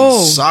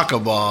Oh. soccer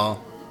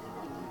ball.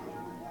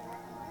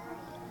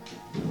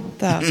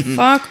 The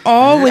fuck?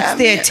 Oh, it's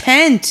their Yeah.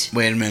 tent.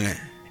 Wait a minute.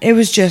 It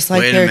was just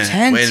like Wait their a minute.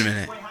 tent. Wait a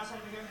minute.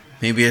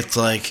 Maybe it's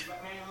like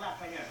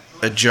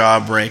a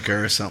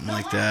jawbreaker or something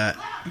like that.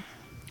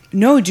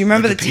 No, do you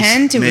remember Like the a piece-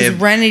 tent? It was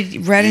maybe-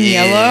 red and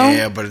yellow.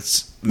 Yeah, but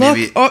it's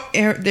maybe... Look, oh,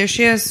 there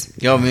she is.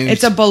 Yo, maybe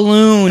It's a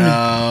balloon.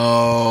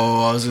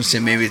 Oh, I was gonna say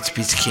maybe it's a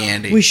piece of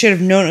candy. We should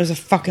have known it was a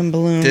fucking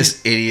balloon. This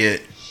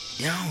idiot.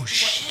 Yo,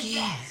 shit.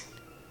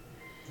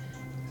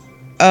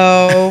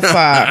 Oh,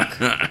 fuck.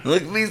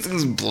 Look at these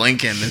things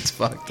blinking. It's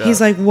fucked up. He's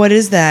like, what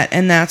is that?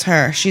 And that's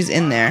her. She's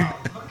in there.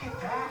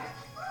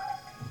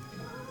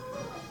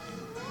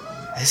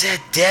 Is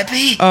that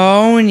Debbie?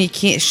 Oh, and you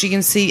can't. She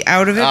can see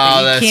out of it, but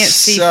you that's can't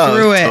see so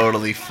through it.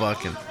 Totally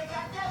fucking.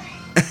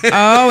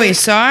 Oh, he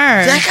saw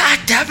her. They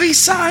got Debbie,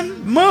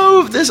 son.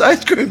 Move this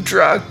ice cream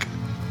truck.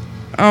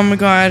 Oh my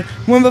god.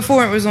 When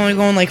before it was only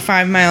going like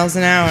 5 miles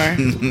an hour.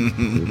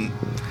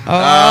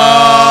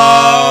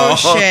 Oh,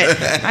 shit.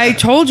 I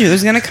told you it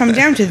was going to come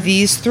down to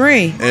these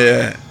three.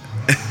 Yeah.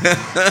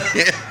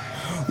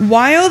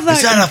 While the...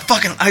 Is that a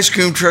fucking ice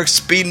cream truck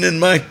speeding in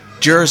my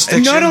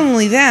jurisdiction? Not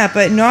only that,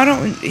 but not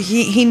only...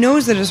 He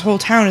knows that his whole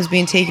town is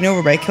being taken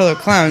over by killer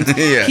clowns.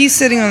 Yeah. He's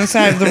sitting on the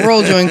side of the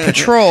road doing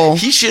patrol.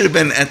 He should have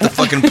been at the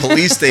fucking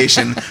police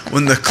station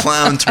when the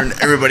clown turned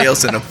everybody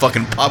else into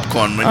fucking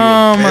popcorn when you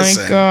Oh were my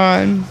pissing.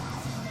 god.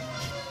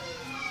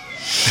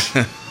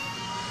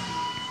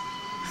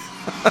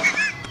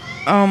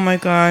 Oh my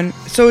god.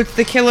 So it's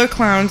the killer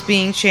clowns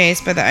being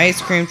chased by the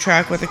ice cream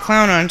truck with a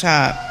clown on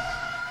top.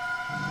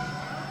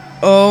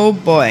 Oh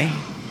boy.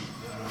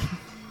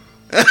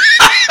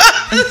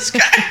 This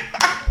guy.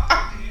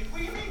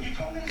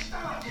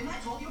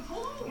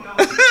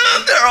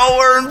 They're all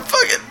wearing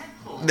fucking...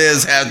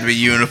 There's have to be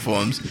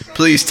uniforms.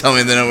 Please tell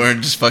me they're not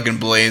wearing just fucking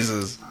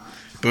blazers.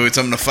 Boots,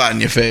 I'm gonna fart in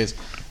your face.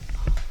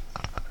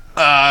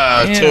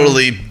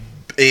 Totally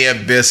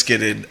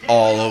biscuited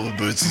all over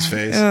Boots'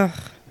 face. Ugh.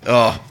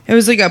 Oh, It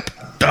was like a.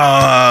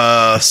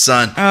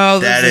 son. Oh,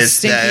 those that are is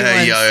stinky that.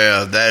 ones.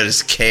 Yeah, that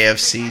is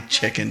KFC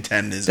chicken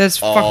tenders.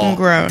 That's all fucking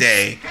gross.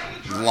 Day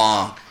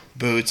long.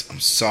 Boots, I'm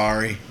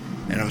sorry,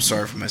 and I'm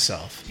sorry for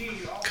myself,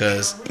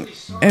 cause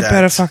It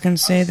better fucking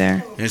stay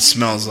there. it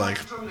smells like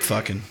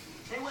fucking.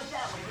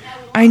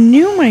 I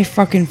knew my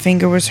fucking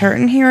finger was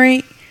hurting. Here,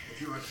 I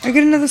got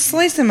another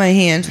slice in my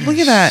hand. Look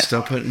at that.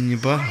 Still put it in your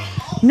butt.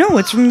 No,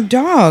 it's from the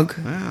dog.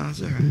 Wow,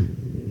 that's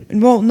alright.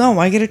 Well, no,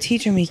 I gotta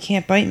teach him he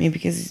can't bite me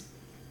because he's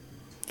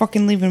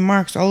fucking leaving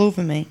marks all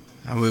over me.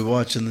 Are we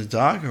watching the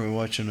dog or are we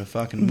watching a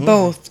fucking movie?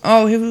 Both.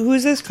 Oh,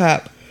 who's this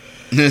cop?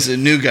 There's a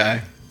new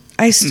guy.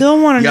 I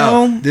still want to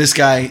Yo, know. this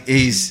guy,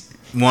 he's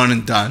one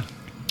and done.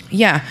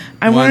 Yeah,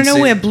 I want to know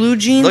where Blue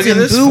Jeans Look at and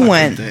this Boo fucking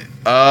went. thing.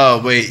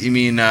 Oh, wait, you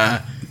mean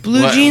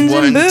Blue Jeans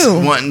and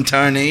Boo. What in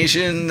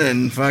Tarnation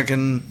and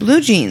fucking Blue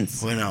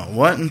Jeans. Wait, no,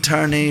 what in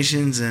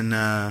Tarnations and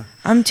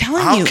I'm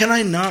telling how you, can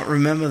I not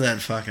remember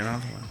that fucking other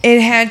one? it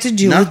had to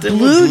do Nothing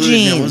with with Blue Blue-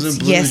 Jeans. it wasn't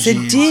Blue Yes,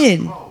 Jeans. it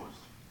did.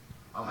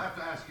 I'll have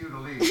to ask you to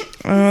leave.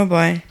 Oh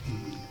boy.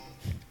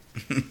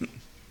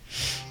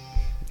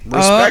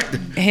 Respect,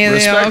 Oh, here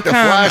they all respect the come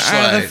out of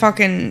flashlight. the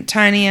fucking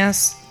tiny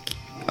ass.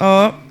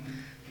 Oh,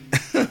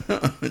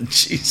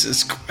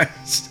 Jesus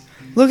Christ.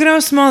 look at how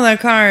small that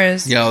car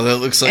is. Yo, that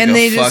looks like And a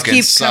they just fucking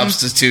keep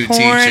substitute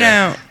pouring teacher.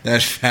 out.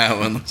 That fat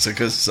one looks like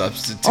a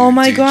substitute Oh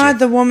my teacher. god,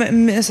 the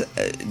woman,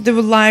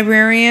 the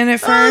librarian at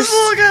Oh, first. this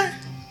little guy.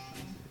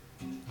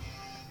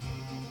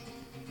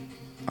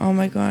 Oh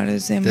my god,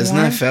 is there Doesn't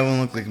more? that fat one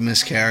look like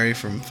Miss Carrie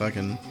from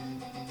fucking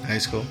high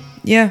school?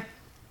 Yeah.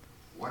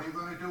 What are you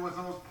going to do with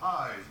those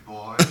pies,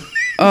 boy?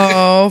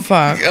 Oh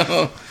fuck.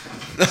 Oh,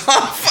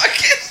 oh fuck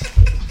it.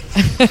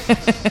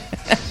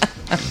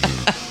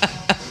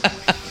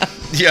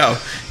 Yo,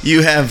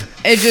 you have.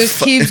 It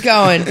just keeps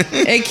going.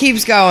 It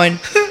keeps going.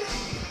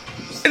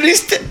 And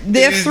he's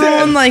They're he's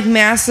throwing dead. like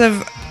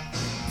massive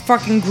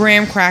fucking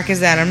graham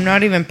crackers at him.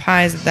 Not even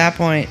pies at that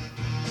point.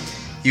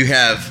 You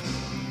have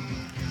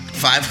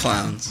 5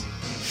 clowns.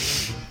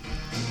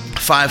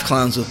 5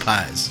 clowns with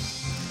pies.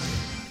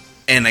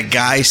 And a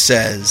guy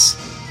says,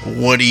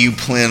 "What do you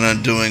plan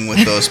on doing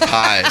with those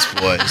pies,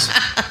 boys?"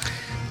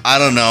 I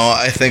don't know.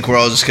 I think we're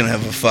all just gonna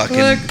have a fucking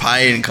Look.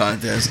 pie eating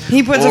contest.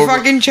 He puts a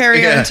fucking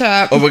cherry on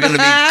top. Or we're gonna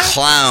be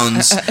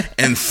clowns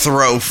and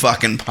throw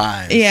fucking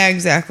pies. Yeah,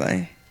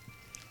 exactly.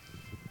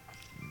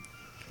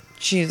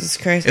 Jesus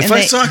Christ. If And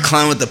I they- saw a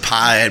clown with the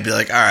pie, I'd be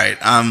like, all right,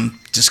 I'm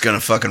just gonna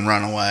fucking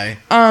run away.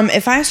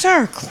 if I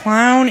saw a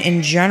clown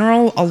in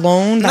general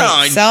alone by No,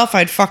 I- itself,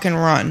 I'd fucking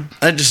run.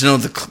 I just know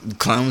the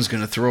clown was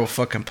gonna throw a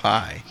fucking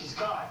pie.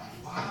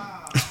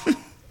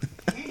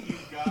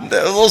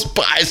 Those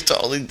pies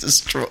totally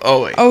destroy.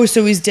 Oh wait. Oh,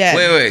 so he's dead.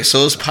 Wait. So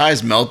those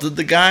pies melted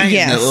the guy?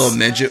 Yes. And that little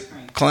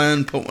midget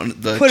clown put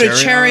the Put a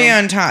cherry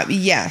on. on top.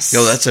 Yes.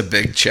 Yo, that's a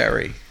big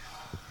cherry.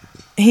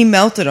 He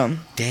melted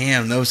him.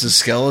 Damn, that was a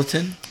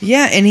skeleton.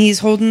 Yeah, and he's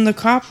holding the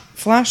cop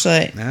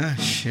flashlight. Ah,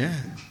 shit.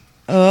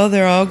 Oh,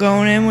 they're all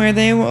going in where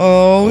they.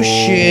 Oh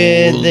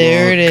shit!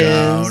 There it look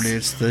is. out,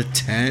 it's the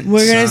tent.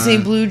 We're gonna see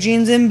son. Blue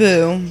Jeans and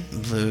Boo.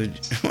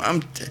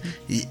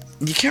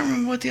 You can't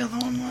remember what the other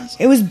one was?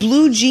 It was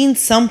Blue Jeans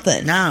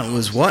something. Nah, it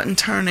was what in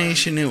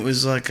Tarnation? It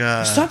was like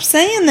a. Stop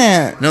saying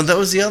that. No, that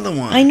was the other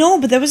one. I know,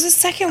 but there was a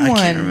second I one.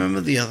 can't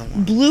remember the other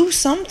one. Blue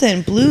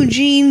something. Blue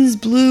Jeans.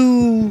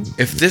 Blue.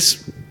 If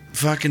this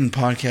fucking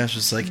podcast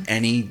was like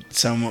any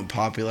somewhat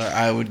popular,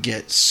 I would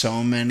get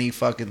so many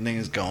fucking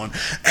things going.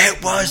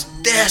 It was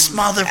this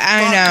motherfucker.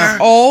 I know.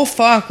 Oh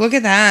fuck! Look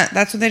at that.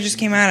 That's what they just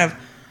came out of.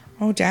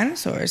 Oh,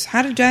 dinosaurs.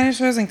 How did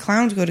dinosaurs and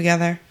clowns go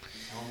together?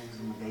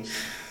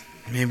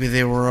 Maybe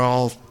they were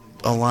all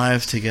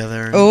alive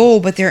together. Oh,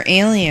 but they're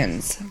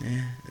aliens.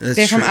 Yeah, that's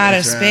They're from true. outer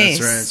That's right, space.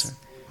 That's right.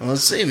 Well,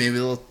 let's see. Maybe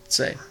they'll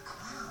say.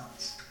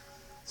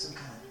 Some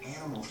kind of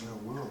animal from the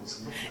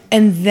world's looking.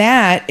 And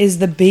that is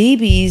the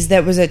babies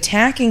that was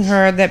attacking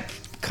her that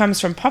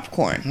comes from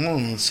popcorn. Hold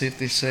on, let's see if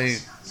they say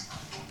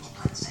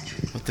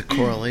what the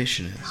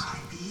correlation is.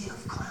 idea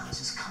of clowns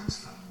just comes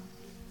from.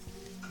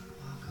 How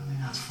come they're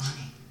not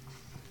funny?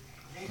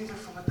 Maybe they're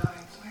from a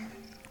dying planet.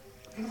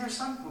 Maybe their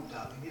son moved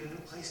out. They need a new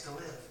place to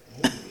live.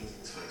 Maybe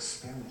it's for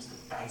experiments to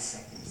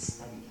dissect and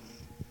study.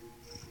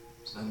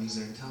 So that means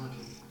they're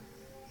intelligent.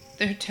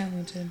 They're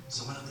talented.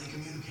 So why don't they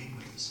communicate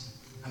with us?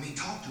 I mean,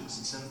 talk to us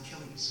instead of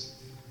killing us.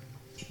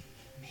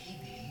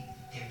 Maybe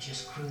they're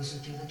just cruising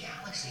through the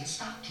galaxy and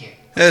stopped here.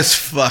 This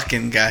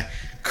fucking guy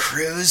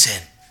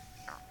cruising.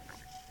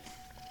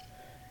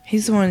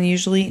 He's the one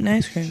usually eating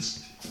ice cream.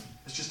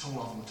 Let's just hold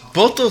off on the talk.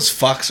 Both those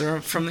fucks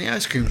are from the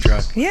ice cream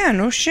truck. Yeah,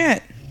 no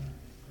shit.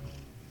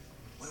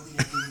 What are we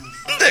gonna do when we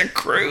find They're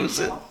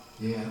cruising.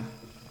 Yeah.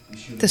 We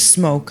should. The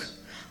smoke.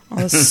 All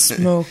the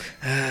smoke.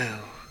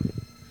 Oh.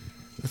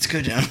 Let's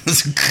go down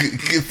this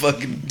good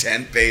fucking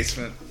tent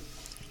basement.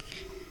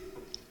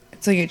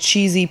 It's like a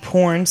cheesy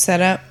porn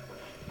setup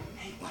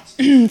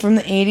from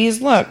the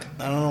 80s. Look.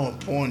 I don't know what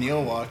porn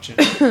you're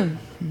watching.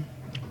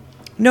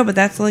 No, but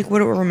that's like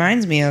what it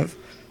reminds me of.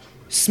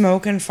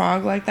 smoke and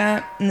fog like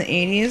that in the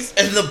 80s.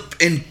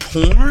 In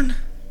porn?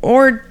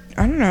 Or,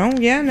 I don't know.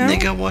 Yeah, no.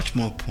 Nigga, watch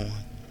more porn.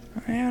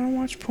 I don't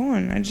watch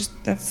porn.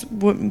 That's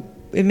what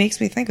it makes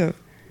me think of.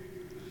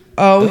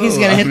 Oh, he's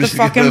going to hit the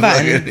fucking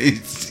button.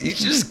 He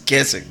just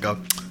gets it. Go,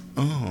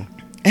 oh.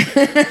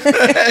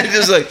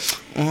 Just like,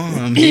 oh,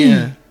 I'm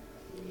here.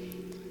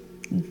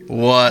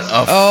 What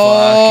a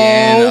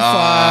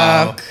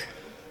fuck.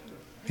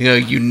 You know,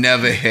 you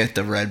never hit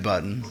the red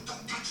button.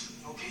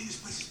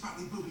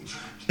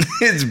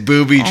 It's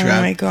booby trap.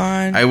 Oh my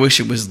god. I wish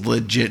it was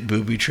legit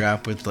booby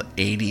trap with the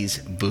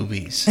 80s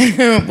boobies.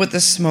 With the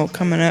smoke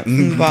coming up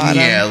from the bottom.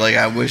 Yeah, like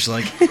I wish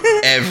like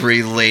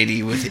every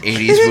lady with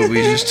 80s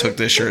boobies just took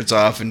their shirts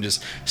off and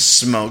just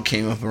smoke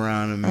came up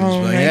around them. And Oh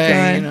was like, my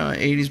hey, God.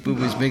 80s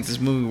boobies make this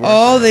movie work.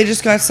 Oh, they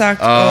just got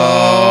sucked. Oh,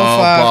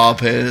 fuck. ball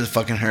pit,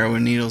 fucking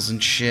heroin needles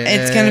and shit.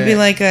 It's gonna be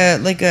like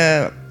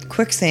a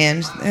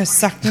quicksand. They're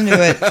sucked into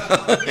it.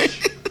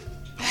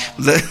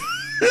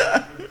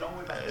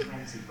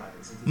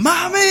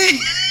 Mommy!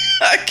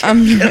 I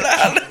can't get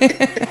out of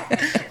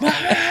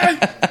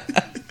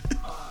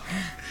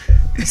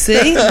here.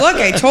 See? Look,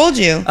 I told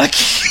you. I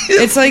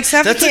can't. It's like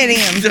suffocating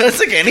him. That's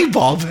like any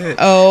ball pit.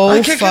 Oh,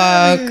 I can't get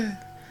out of fuck. here.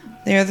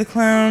 They're the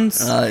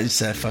clowns. It's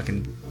that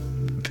fucking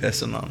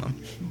pissing on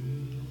them.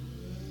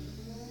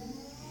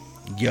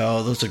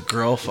 Yo, those are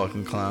girl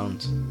fucking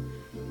clowns.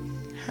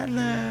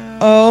 Hello.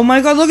 Oh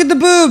my god, look at the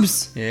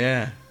boobs.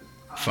 Yeah.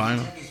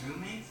 Final.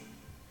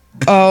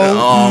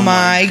 Oh, my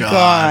my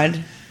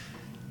god.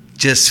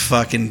 Just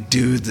fucking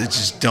dudes that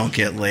just don't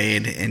get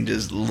laid and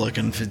just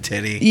looking for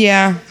titty.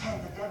 Yeah.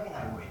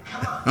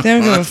 They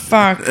don't give a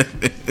fuck.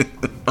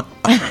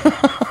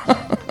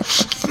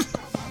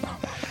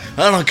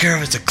 I don't care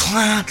if it's a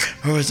clown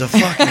or it's a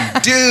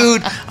fucking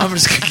dude. I'm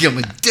just gonna get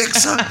my dick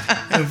sucked.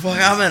 And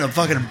I'm in a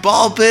fucking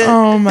ball pit.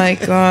 Oh my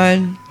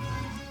god.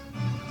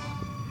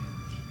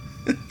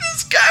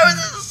 This guy with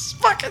this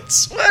fucking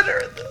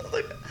sweater.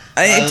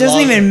 It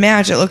doesn't even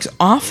match. It looks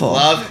awful.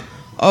 Love it.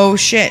 Oh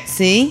shit,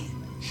 see?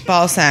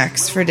 Ball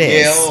sacks for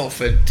days. Yo,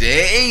 for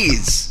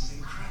days.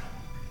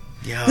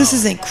 Yo. This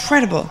is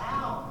incredible.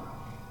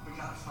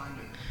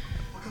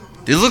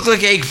 They look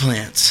like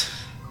eggplants.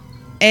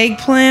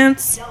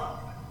 Eggplants.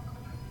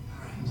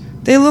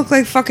 They look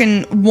like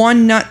fucking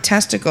one nut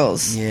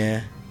testicles.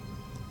 Yeah.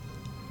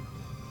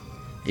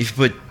 If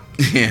you put...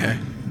 Yeah.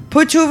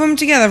 Put two of them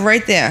together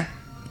right there.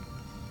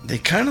 They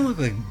kind of look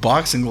like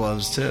boxing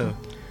gloves, too.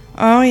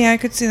 Oh yeah, I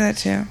could see that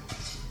too.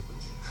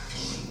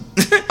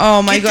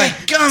 Oh my god.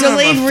 Get that gun out of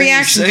Delayed my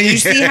reaction. face. Did you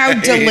see how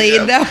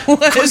delayed that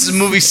was? Of course, this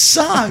movie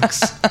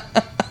sucks.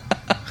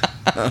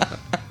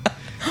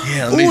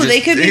 Yeah, let me Ooh, just-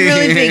 they could be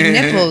really big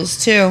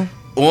nipples too.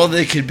 Or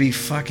they could be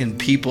fucking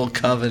people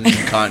covered in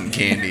cotton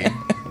candy.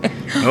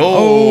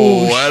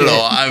 Oh,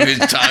 hello.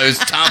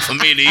 It's time for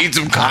me to eat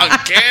some cotton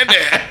candy.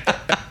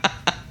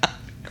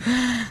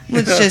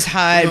 Let's just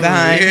hide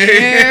behind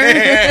here.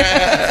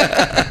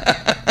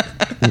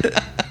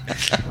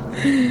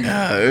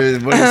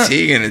 What is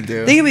he gonna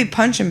do? They could be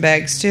punching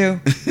bags too.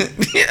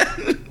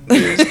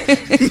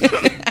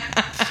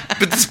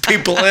 But there's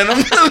people in them.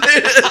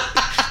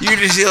 You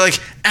just hear like,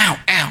 ow,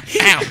 ow,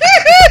 ow.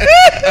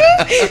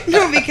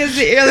 No, because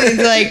the alien's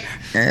like.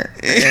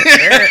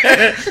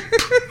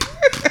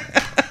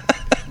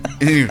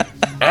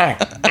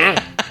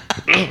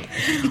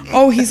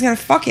 Oh, he's gonna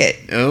fuck it.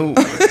 Oh,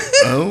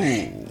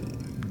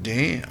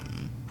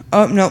 damn.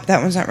 Oh nope,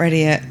 that one's not ready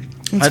yet.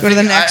 Let's I go to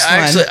the think- next I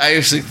one.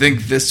 actually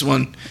think this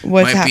one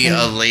What's might be a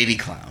happening? lady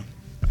clown.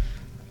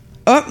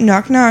 Oh,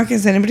 knock knock.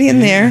 Is anybody in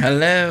there?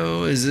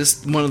 Hello, is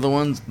this one of the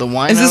ones? The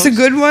wine? Is this a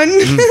good one?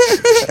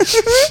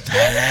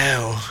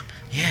 Hello.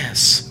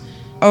 Yes,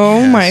 Oh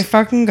Yes. my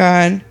fucking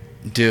god.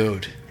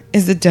 dude.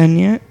 Is it done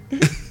yet?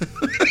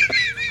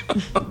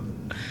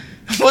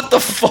 What the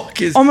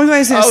fuck is? Oh my god,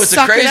 he's gonna it's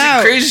suck a crazy, it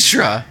out. crazy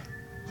straw.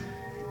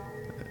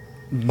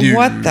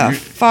 What the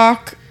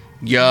fuck?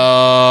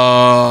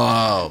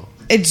 Yo.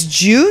 It's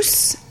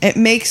juice? It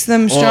makes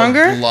them Or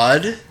stronger?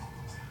 blood?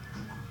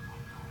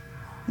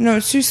 No,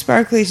 it's too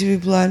sparkly to be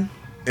blood.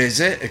 Is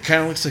it? It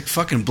kind of looks like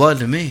fucking blood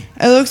to me.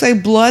 It looks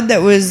like blood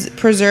that was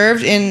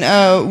preserved in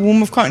a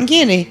womb of cotton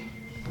candy.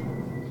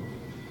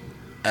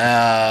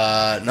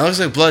 No, it looks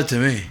like blood to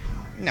me.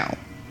 No.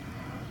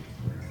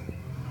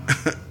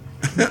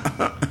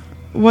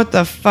 What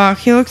the fuck?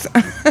 He looks.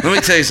 Let me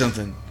tell you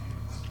something.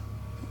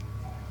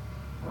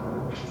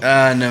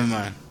 Never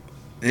mind.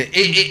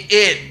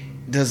 It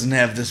doesn't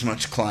have this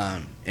much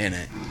clown in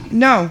it.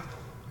 No.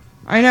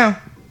 I know.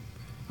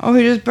 Oh,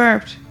 he just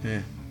burped.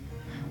 Yeah.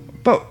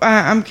 But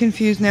I'm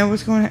confused now.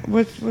 What's going?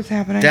 What's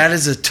happening? That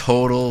is a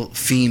total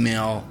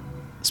female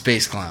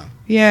space clown.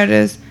 Yeah, it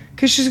is.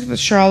 Cause she's got the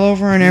shawl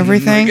over and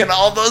everything. Look at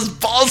all those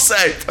ball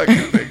sack fucking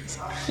things.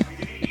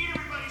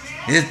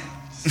 It,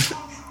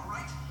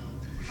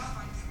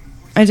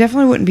 I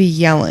definitely wouldn't be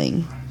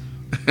yelling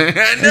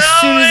as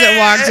soon as it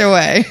walked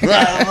away.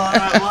 Let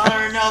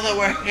her know that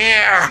we're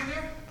here.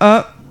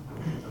 Oh.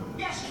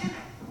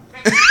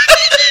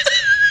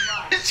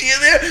 Is she in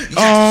there?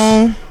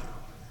 Oh.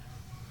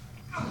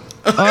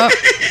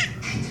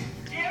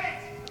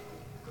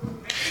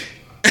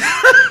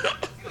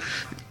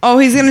 Oh,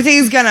 he's gonna take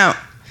his gun out.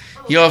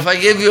 Yo, if I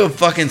gave you a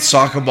fucking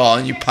soccer ball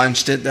and you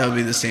punched it, that would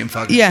be the same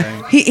fucking Yeah,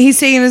 thing. he's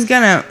taking his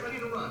gun out.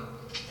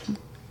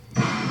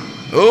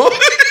 Oh.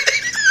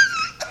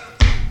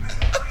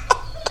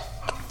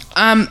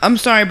 I'm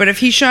sorry, but if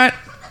he shot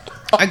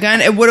a gun,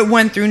 it would have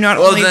went through not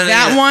only then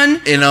that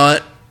one, You know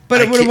what?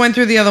 but I it would have keep- went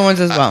through the other ones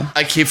as well.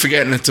 I keep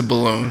forgetting it's a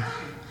balloon.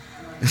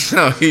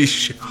 So he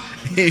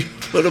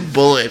put a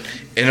bullet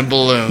in a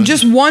balloon.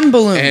 Just one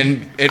balloon.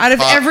 And it out of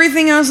popped.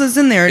 everything else that's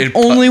in there, it It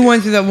only popped.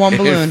 went through that one It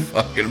balloon.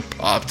 fucking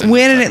popped.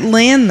 Where did it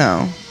land,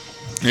 though?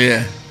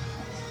 Yeah.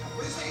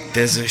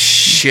 There's a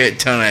shit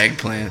ton of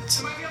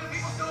eggplants.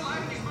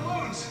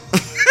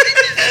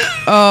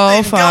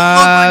 Oh, fuck.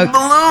 Don't look like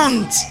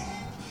balloons.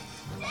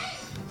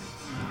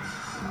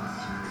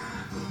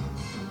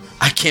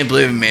 I can't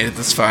believe it made it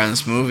this far in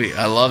this movie.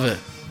 I love it.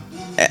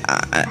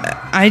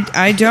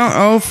 I don't.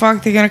 Oh,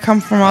 fuck. They're going to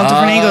come from all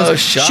different angles.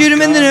 Shoot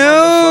him in the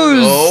shotgun,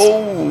 nose.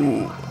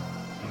 Oh.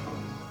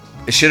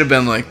 It should have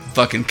been like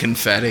fucking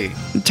confetti.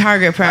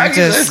 Target I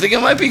practice. think it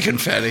might be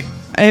confetti.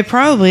 It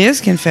probably is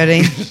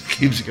confetti.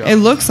 Keeps going. It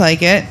looks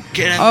like it.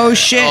 Get in Oh, there.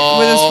 shit.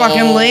 With his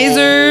fucking Oh,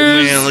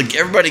 lasers. Man, like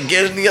everybody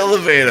get in the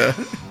elevator.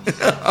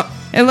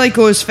 It like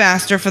goes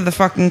faster for the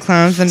fucking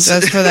clowns than it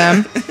does for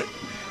them.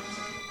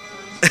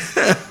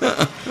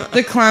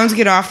 The clowns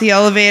get off the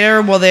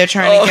elevator while they're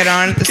trying to get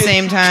on at the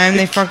same time.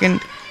 They fucking...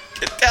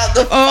 Get down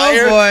the Oh,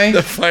 fire. boy.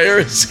 The fire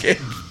escape.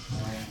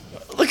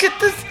 Look at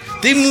this.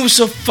 They move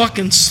so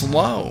fucking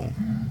slow.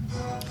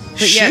 But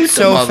yet Shoot the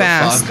so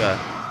fast. motherfucker.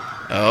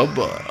 Oh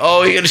boy.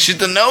 Oh, you gotta shoot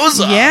the nose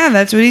off. Yeah,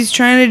 that's what he's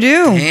trying to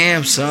do.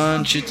 Damn,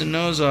 son. Shoot the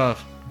nose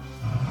off.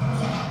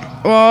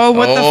 Oh,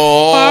 what the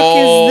fuck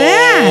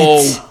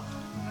is that?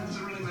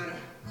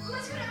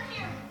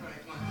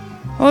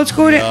 Oh, let's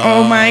go to...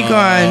 Oh, my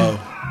God.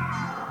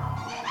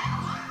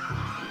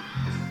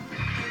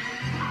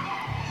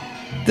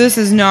 This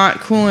is not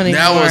cool anymore.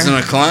 That wasn't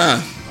a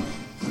clown.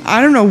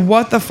 I don't know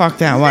what the fuck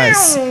that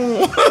was.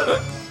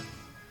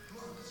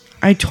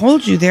 I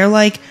told you, they're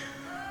like...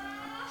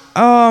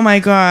 Oh, my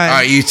God.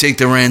 Alright, you take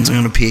the reins. I'm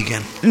gonna pee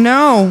again.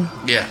 No.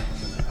 Yeah.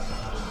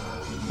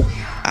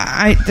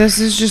 This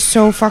is just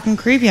so fucking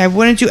creepy. I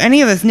wouldn't do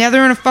any of this. Now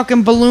they're in a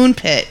fucking balloon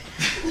pit.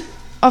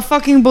 A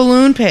fucking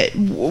balloon pit.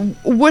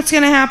 What's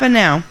gonna happen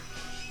now?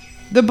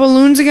 The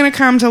balloons are gonna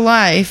come to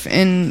life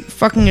and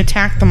fucking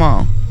attack them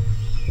all.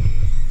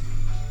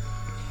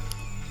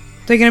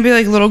 They're gonna be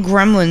like little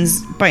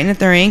gremlins biting at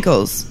their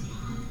ankles.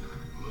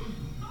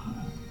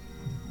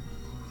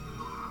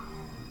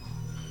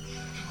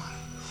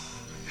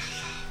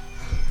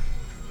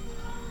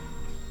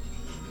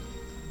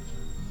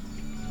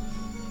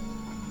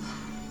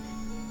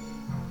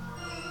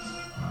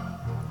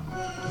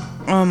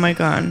 Oh my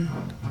God.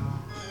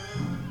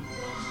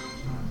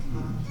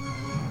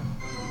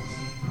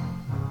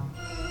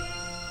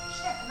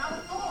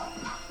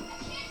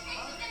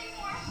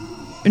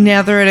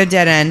 Now they're at a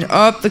dead end.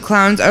 Oh, the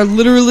clowns are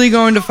literally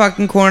going to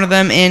fucking corner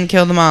them and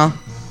kill them all.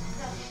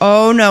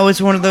 Oh no,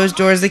 it's one of those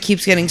doors that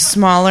keeps getting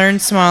smaller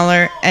and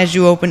smaller as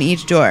you open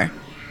each door.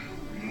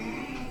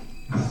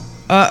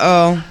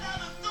 Uh-oh.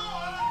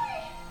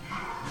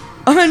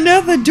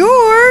 Another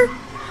door?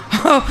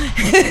 Oh,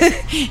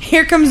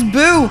 here comes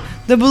Boo.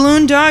 The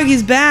balloon dog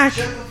is back.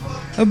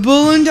 A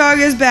balloon dog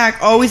is back.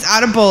 Oh, he's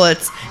out of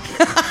bullets.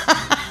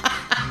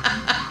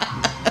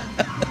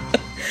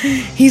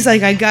 He's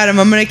like, I got him.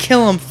 I'm going to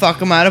kill him.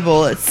 Fuck, I'm out of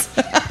bullets.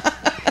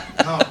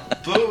 No,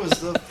 Boo was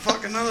the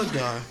fucking other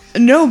dog.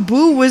 No,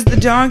 Boo was the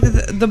dog,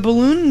 the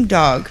balloon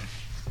dog.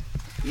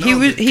 He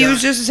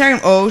was just attacking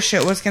him. Oh,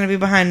 shit, what's going to be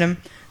behind him?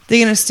 They're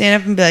going to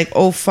stand up and be like,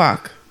 oh,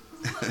 fuck.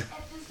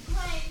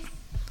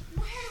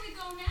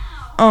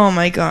 Oh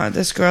my God,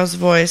 this girl's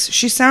voice.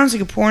 She sounds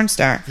like a porn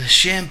star. The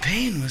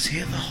champagne was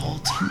here the whole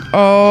time.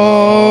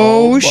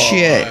 Oh, boy.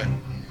 shit.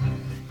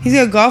 He's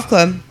got a golf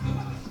club.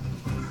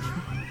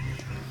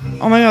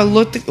 Oh my God,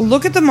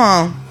 look at them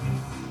all.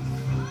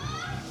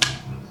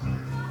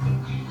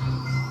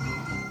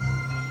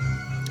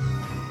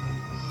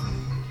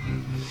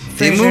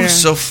 They move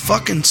so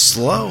fucking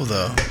slow,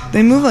 though.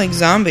 They move like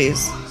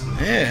zombies.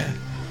 Yeah.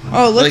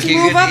 Oh, let's Like, you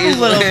move could up a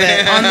little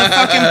bit on the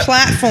fucking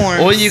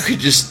platform. Or you could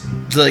just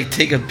like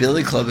take a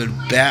billy club and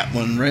bat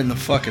one right in the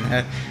fucking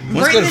head.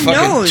 One's Right got in a the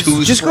fucking nose.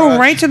 toothbrush. Just go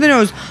right to the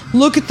nose.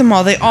 Look at them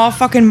all. They all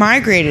fucking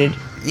migrated.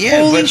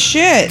 Yeah, Holy but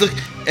shit. Look,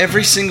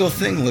 every single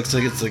thing looks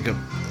like it's like a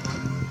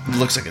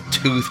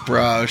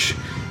toothbrush.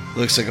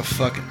 Looks like a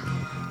fucking.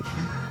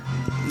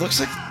 Looks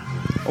like.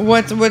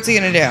 What's he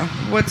gonna do?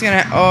 What's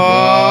gonna?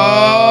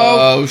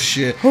 Oh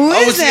shit! Who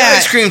is it's that? the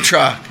ice cream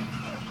truck.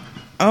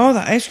 Oh,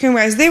 the ice cream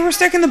guys. They were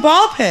stuck in the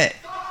ball pit.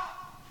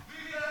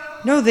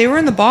 No, they were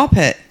in the ball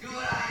pit.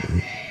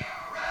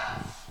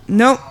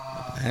 Nope.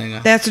 Hang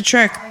on. That's a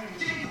trick.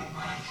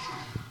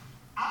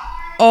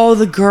 Oh,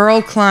 the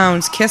girl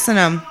clowns kissing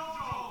him.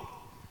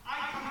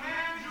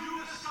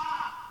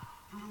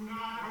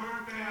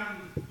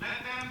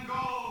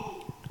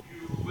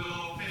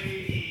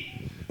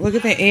 Look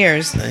at their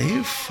ears. Are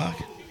you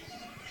fucking...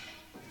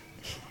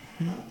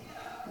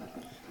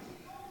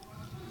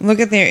 Look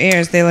at their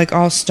ears. They like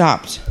all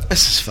stopped.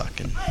 This is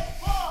fucking...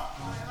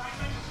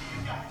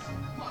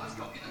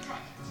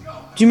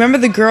 Do you remember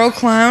the girl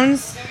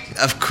clowns?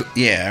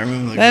 Yeah, I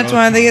remember. That's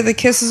why they get the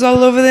kisses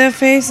all over their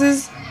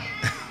faces.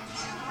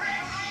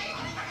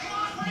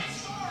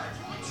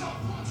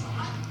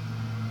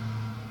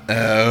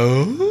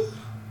 Oh?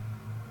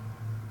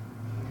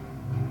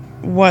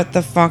 What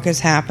the fuck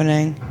is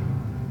happening?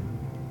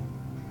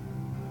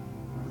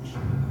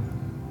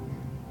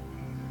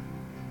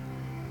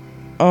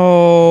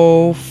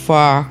 Oh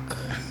fuck.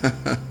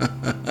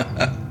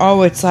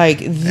 Oh, it's like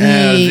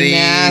the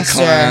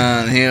master.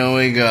 Clown. Here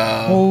we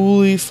go.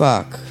 Holy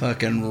fuck.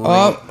 Fucking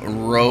Oh.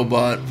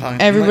 robot.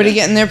 Fucking Everybody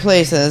get in their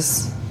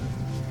places.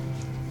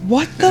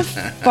 What the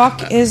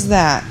fuck is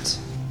that?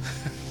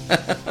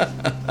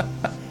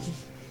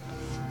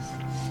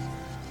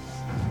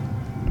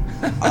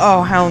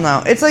 Oh, hell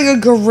no. It's like a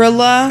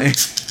gorilla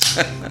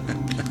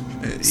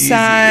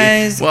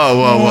size Whoa.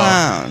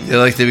 clown. They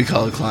like to be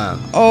called a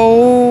clown.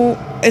 Oh,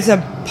 it's a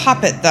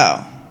puppet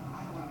though.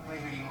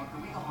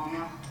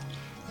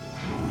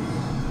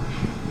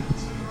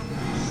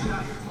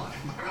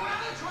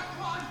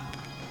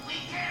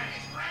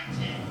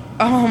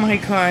 Oh my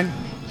god.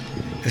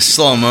 It's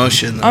slow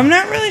motion, though. I'm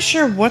not really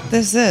sure what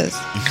this is.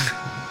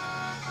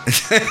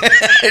 Just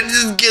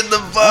get the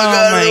fuck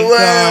out of the way.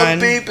 I'm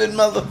beeping,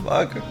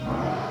 motherfucker.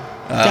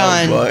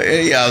 Done. Oh,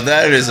 boy. Yeah,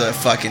 that is a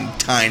fucking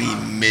tiny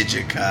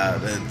midget car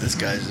that this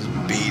guy's just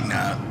beating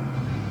up.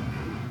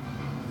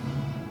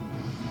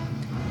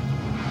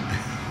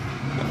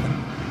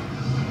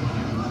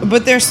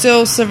 But they're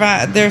still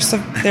they're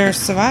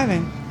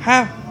surviving.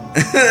 How?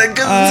 Because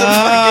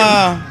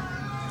it's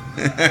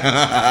this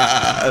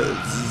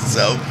is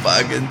so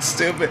fucking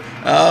stupid.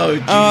 Oh,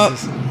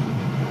 Jesus.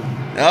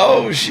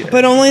 Oh, shit.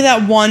 But only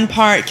that one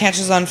part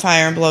catches on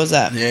fire and blows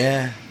up.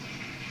 Yeah.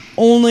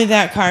 Only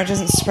that car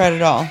doesn't spread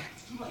at all.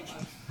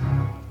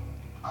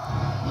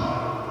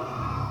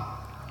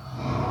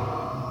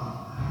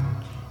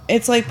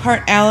 It's like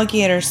part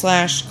alligator /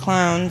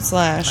 clown /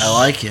 I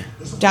like it.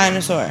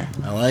 dinosaur.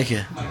 I like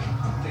it.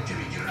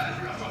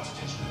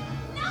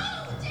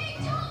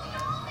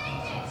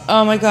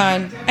 Oh my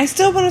god. I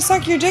still want to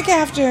suck your dick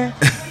after.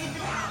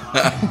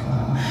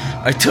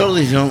 I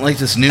totally don't like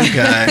this new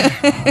guy.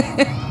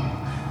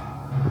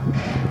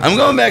 I'm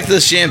going back to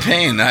the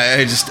champagne.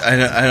 I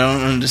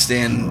don't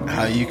understand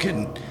how you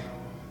can.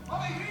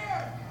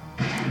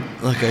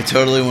 Look, I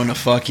totally want to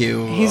fuck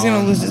you. He's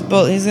gonna lose his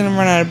bullet. He's gonna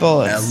run out of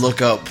bullets. At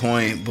lookout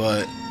point,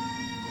 but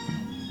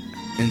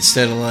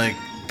instead of like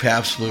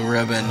Pabst Blue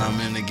Ribbon, I'm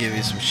gonna give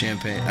you some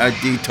champagne. I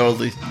do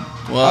totally.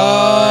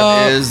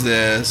 What is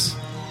this?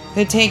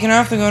 They're taking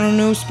off. They're going to a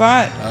new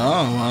spot.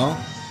 Oh well.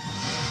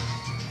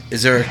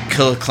 Is there a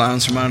Killer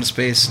Clowns from Outer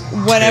Space?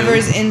 Whatever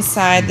is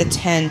inside the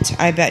tent,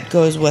 I bet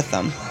goes with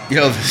them.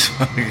 Yo, this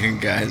fucking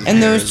guy's. And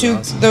hair those is two,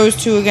 awesome. those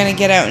two are gonna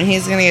get out, and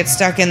he's gonna get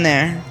stuck in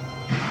there.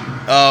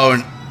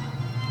 Oh,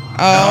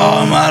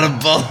 I'm out of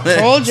bullets.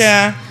 Told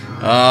ya.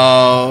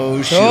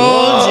 Oh, shit.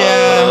 Told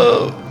ya.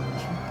 Whoa.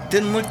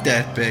 Didn't look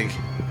that big.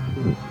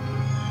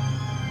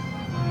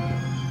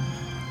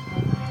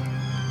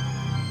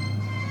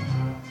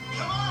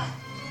 Come on!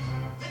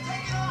 They're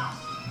taking off!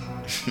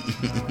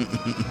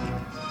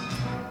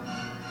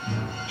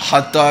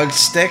 Hot dog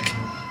stick?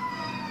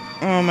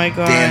 Oh my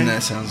god. Damn,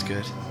 that sounds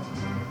good.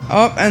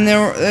 Oh, and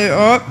they're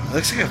oh.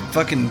 Looks like a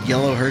fucking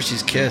yellow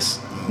Hershey's Kiss.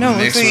 No, it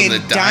mixed looks like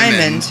with a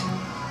diamond.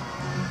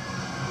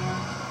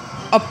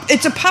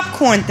 It's a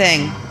popcorn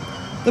thing.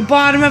 The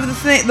bottom of the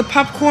thing, the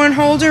popcorn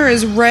holder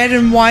is red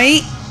and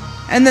white,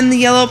 and then the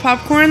yellow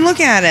popcorn. Look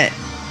at it.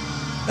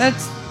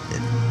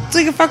 It's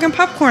like a fucking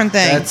popcorn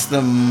thing. That's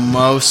the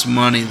most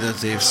money that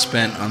they've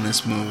spent on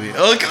this movie.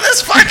 Oh, look at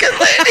this fucking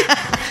lady.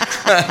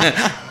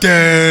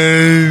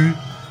 Dude.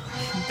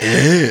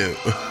 Ew.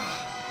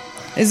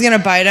 He's gonna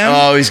bite him.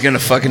 Oh, he's gonna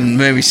fucking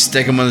maybe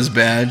stick him with his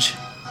badge.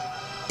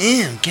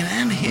 Ew, get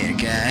out of here,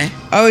 guy.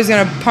 Oh, he's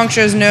gonna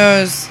puncture his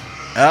nose.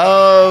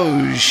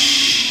 Oh,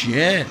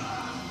 shit.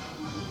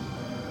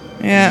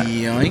 Yeah.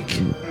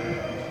 Yoink.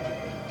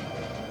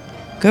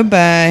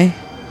 Goodbye.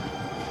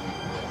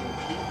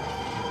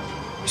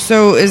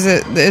 So is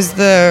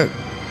the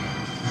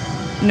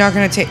not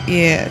gonna take off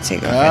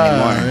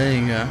anymore? There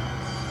you go.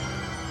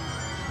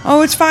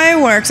 Oh, it's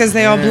fireworks as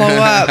they all blow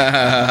up.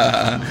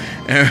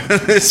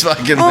 This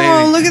fucking lady.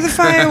 Oh, look at the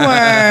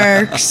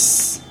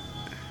fireworks.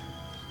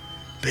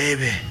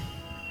 Baby.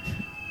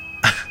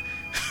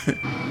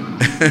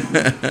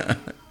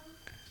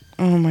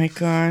 Oh my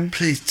god.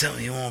 Please tell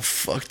me you won't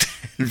fuck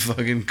that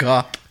fucking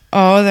cop.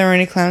 Oh, are there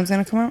any clowns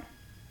gonna come out?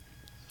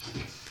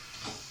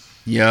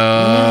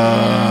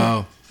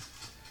 Yo.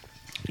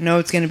 No,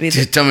 it's gonna be the,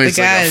 Just tell me the it's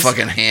guys. like a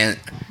fucking hand.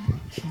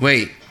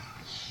 Wait.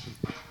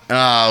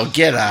 Oh,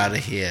 get out of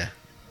here.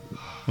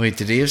 Wait,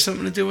 did he have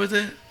something to do with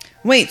it?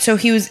 Wait, so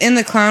he was in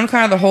the clown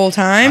car the whole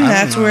time?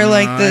 That's where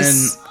like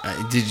this.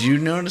 Did you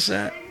notice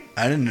that?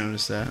 I didn't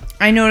notice that.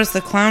 I noticed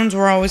the clowns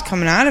were always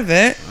coming out of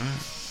it.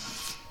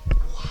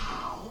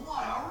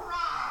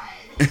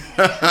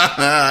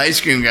 Ice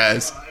cream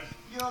guys.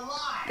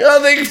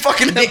 Oh, they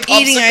fucking have popsicles.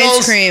 eating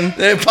ice cream.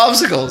 They have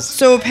popsicles.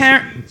 So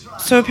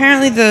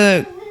apparently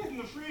the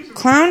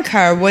clown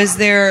car was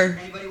their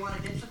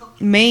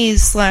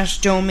maze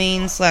 /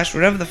 domain /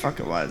 whatever the fuck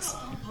it was.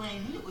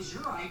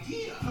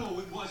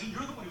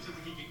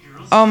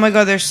 Oh my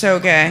god, they're so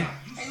gay.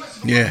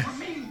 Yeah.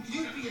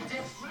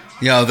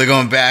 Yo, they're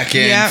going back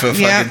in Yep, for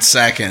fucking yep.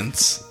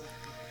 seconds.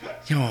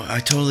 Yo, I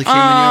totally came in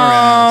your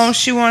Oh, ass.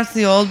 she wants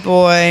the old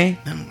boy.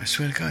 No, I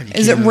swear to God. You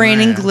Is came it in my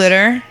raining ass.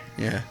 glitter?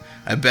 Yeah.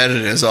 I bet it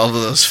is. All of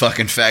those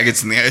fucking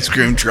faggots in the ice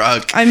cream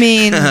truck. I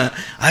mean,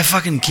 I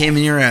fucking came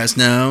in your ass.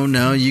 No,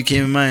 you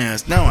came in my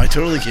ass. No, I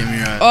totally came in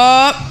your ass.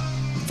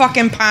 oh,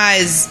 fucking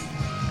pies.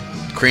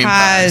 Cream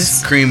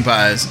pies. Cream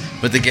pies.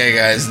 With the gay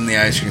guys in the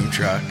ice cream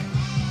truck.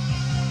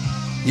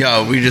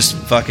 Yo, we just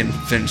fucking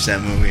finished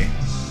that movie.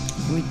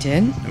 We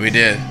did? We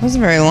did. It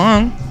wasn't very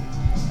long.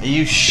 Are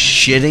you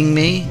shitting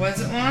me? Was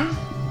it long?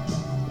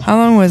 How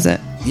long was it?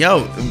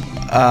 Yo,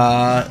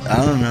 I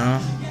don't know.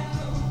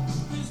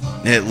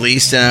 At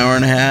least an hour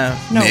and a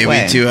half. No maybe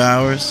way. 2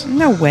 hours.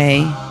 No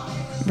way.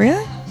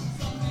 Really?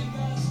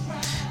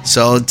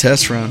 Solid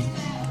test run.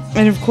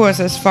 And of course,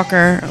 this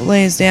fucker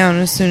lays down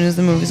as soon as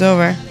the movie's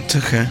over. It's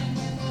okay.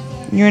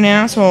 You're an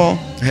asshole.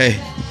 Hey.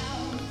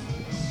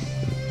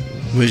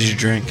 Where's your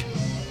drink?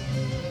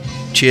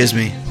 Cheers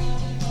me.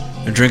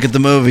 A drink at the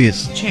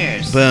movies.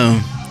 Cheers.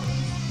 Boom.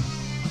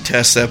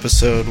 Test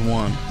episode 1.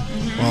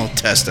 Well,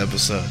 test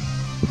episode.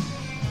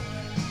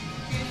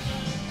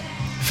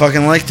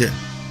 Fucking liked it.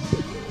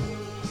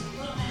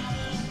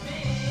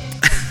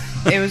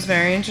 It was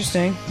very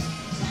interesting.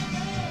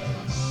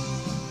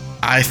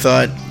 I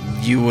thought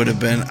you would have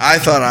been. I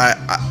thought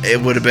it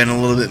would have been a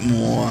little bit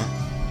more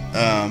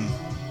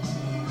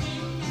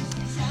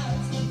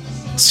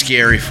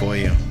scary for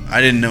you. I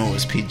didn't know it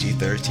was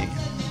PG-13.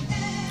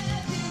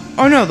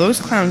 Oh no, those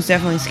clowns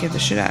definitely scared the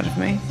shit out of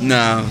me.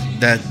 No,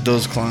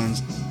 those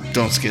clowns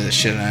don't scare the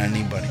shit out of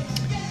anybody.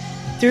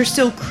 They're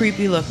still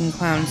creepy looking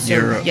clowns. So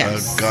You're a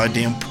yes.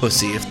 goddamn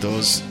pussy if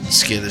those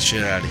scare the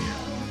shit out of you.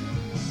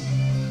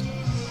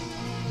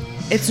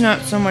 It's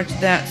not so much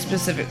that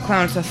specific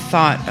clown, it's the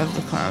thought of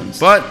the clowns.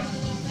 But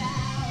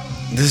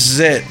this is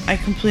it. I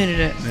completed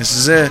it. This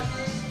is it.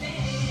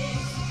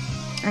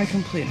 I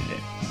completed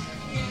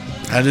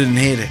it. I didn't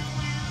hate it.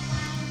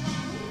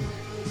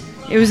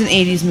 It was an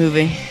 80s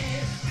movie.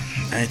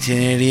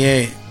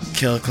 1988.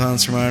 Killer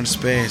Clowns from Outer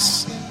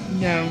Space.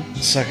 No.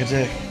 Suck a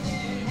dick.